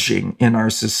emerging in our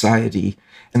society.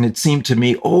 And it seemed to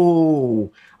me,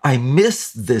 oh, I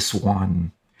missed this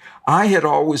one. I had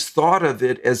always thought of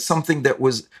it as something that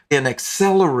was an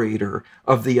accelerator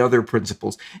of the other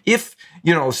principles. If,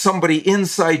 somebody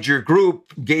inside your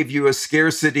group gave you a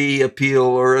scarcity appeal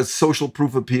or a social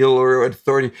proof appeal or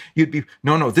authority, you'd be,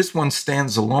 no, this one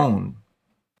stands alone.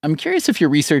 I'm curious if your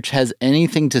research has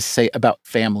anything to say about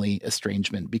family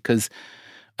estrangement, because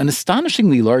an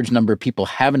astonishingly large number of people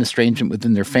have an estrangement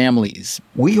within their families.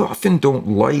 We often don't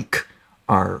like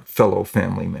our fellow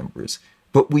family members,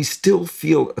 but we still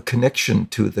feel a connection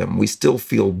to them. We still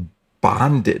feel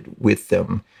bonded with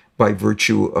them by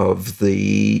virtue of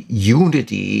the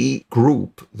unity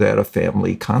group that a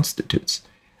family constitutes.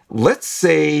 Let's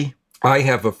say I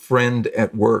have a friend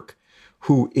at work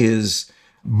who is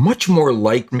much more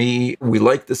like me. We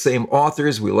like the same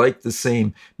authors. We like the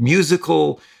same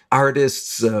musical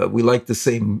artists. We like the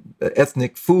same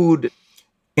ethnic food.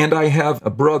 And I have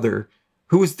a brother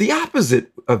who is the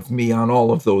opposite of me on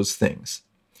all of those things.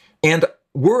 And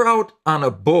we're out on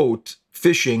a boat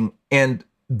fishing, and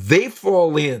they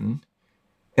fall in,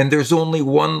 and there's only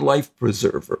one life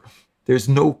preserver. There's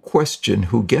no question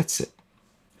who gets it.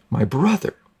 My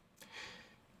brother.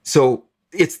 So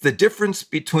it's the difference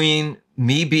between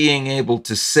me being able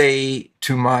to say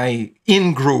to my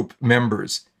in-group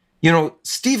members,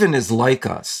 Stephen is like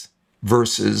us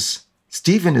versus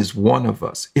Stephen is one of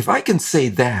us. If I can say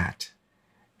that,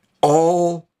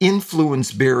 all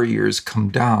influence barriers come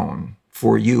down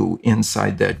for you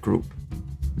inside that group.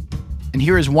 And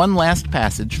here is one last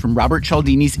passage from Robert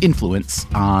Cialdini's Influence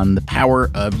on the power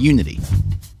of unity.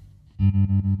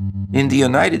 In the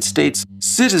United States,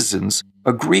 citizens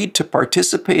agreed to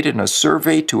participate in a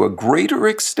survey to a greater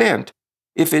extent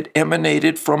if it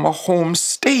emanated from a home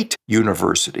state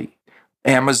university.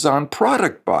 Amazon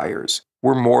product buyers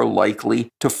were more likely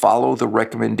to follow the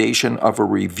recommendation of a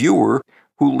reviewer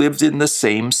who lived in the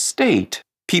same state.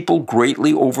 People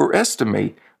greatly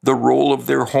overestimate the role of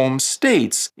their home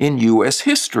states in U.S.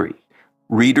 history.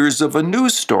 Readers of a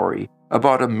news story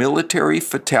about a military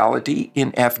fatality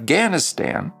in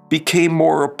Afghanistan became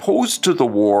more opposed to the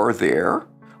war there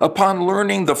upon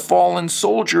learning the fallen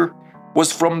soldier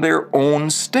was from their own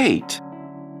state.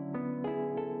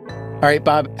 All right,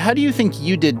 Bob, how do you think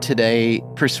you did today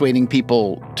persuading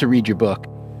people to read your book?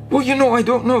 Well, I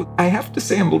don't know. I have to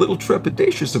say I'm a little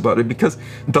trepidatious about it because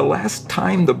the last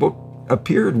time the book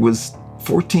appeared was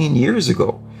 14 years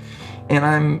ago. And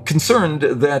I'm concerned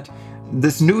that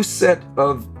this new set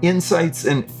of insights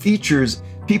and features,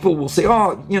 people will say,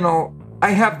 I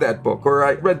have that book, or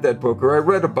I read that book, or I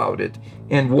read about it,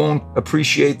 and won't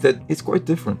appreciate that it's quite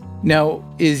different. Now,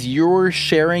 is your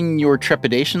sharing your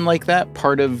trepidation like that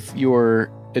part of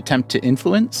your attempt to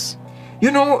influence?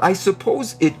 I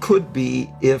suppose it could be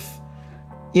if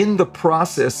in the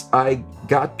process I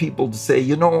got people to say,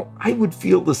 I would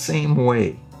feel the same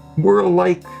way. We're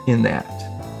alike in that.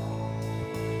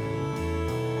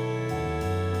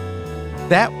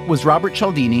 That was Robert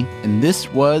Cialdini, and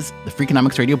this was the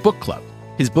Freakonomics Radio Book Club.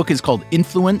 His book is called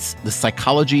Influence, the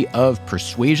Psychology of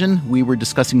Persuasion. We were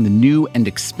discussing the new and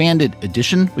expanded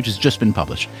edition, which has just been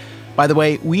published. By the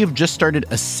way, we have just started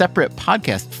a separate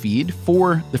podcast feed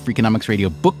for the Freakonomics Radio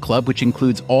Book Club, which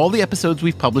includes all the episodes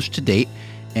we've published to date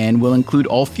and will include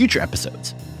all future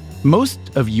episodes. Most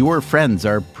of your friends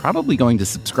are probably going to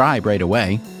subscribe right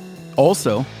away.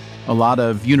 Also, a lot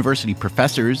of university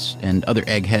professors and other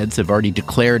eggheads have already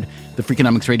declared the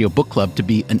Freakonomics Radio Book Club to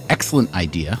be an excellent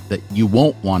idea that you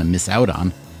won't want to miss out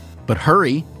on. But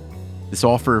hurry, this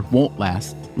offer won't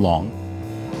last long.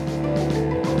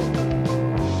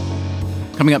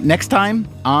 Coming up next time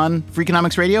on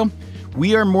Freakonomics Radio,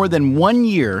 we are more than 1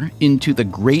 year into the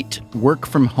great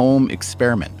work-from-home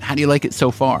experiment. How do you like it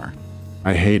so far?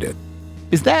 I hate it.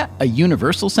 Is that a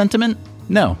universal sentiment?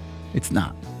 No, it's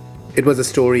not. It was a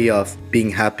story of being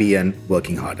happy and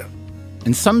working harder.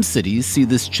 And some cities see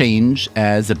this change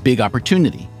as a big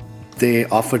opportunity. They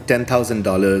offered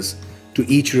 $10,000 to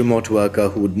each remote worker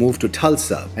who would move to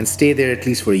Tulsa and stay there at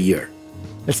least for a year.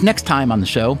 That's next time on the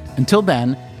show. Until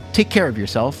then, take care of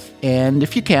yourself, and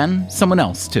if you can, someone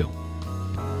else too.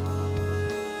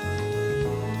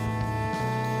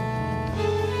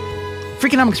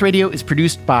 Freakonomics Radio is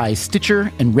produced by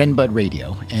Stitcher and Renbud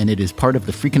Radio, and it is part of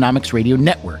the Freakonomics Radio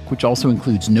Network, which also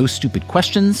includes No Stupid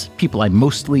Questions, People I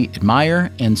Mostly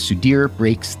Admire, and Sudhir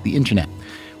Breaks the Internet.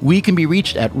 We can be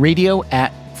reached at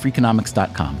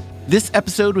radio@freakonomics.com. This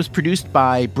episode was produced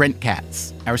by Brent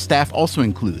Katz. Our staff also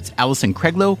includes Allison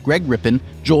Craiglow, Greg Rippin,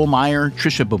 Joel Meyer,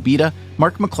 Trisha Bobita,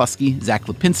 Mark McCluskey, Zach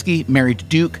Lipinski, Mary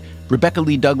Duke, Rebecca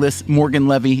Lee Douglas, Morgan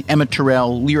Levy, Emma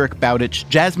Terrell, Lyric Bowditch,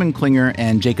 Jasmine Klinger,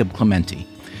 and Jacob Clementi.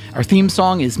 Our theme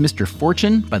song is Mr.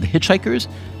 Fortune by the Hitchhikers.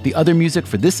 The other music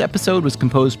for this episode was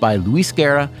composed by Luis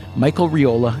Guerra, Michael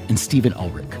Riola, and Stephen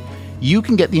Ulrich. You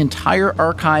can get the entire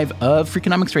archive of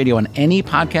Freakonomics Radio on any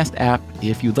podcast app.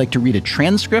 If you'd like to read a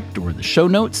transcript or the show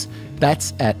notes,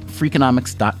 that's at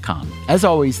Freakonomics.com. As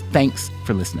always, thanks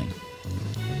for listening.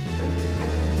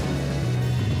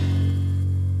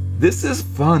 This is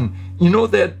fun. You know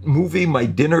that movie, My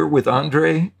Dinner with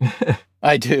Andre?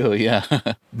 I do, yeah.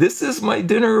 This is my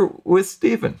dinner with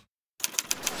Stephen.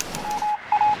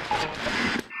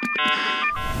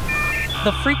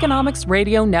 The Freakonomics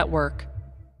Radio Network.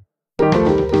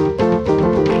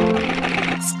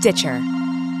 Stitcher.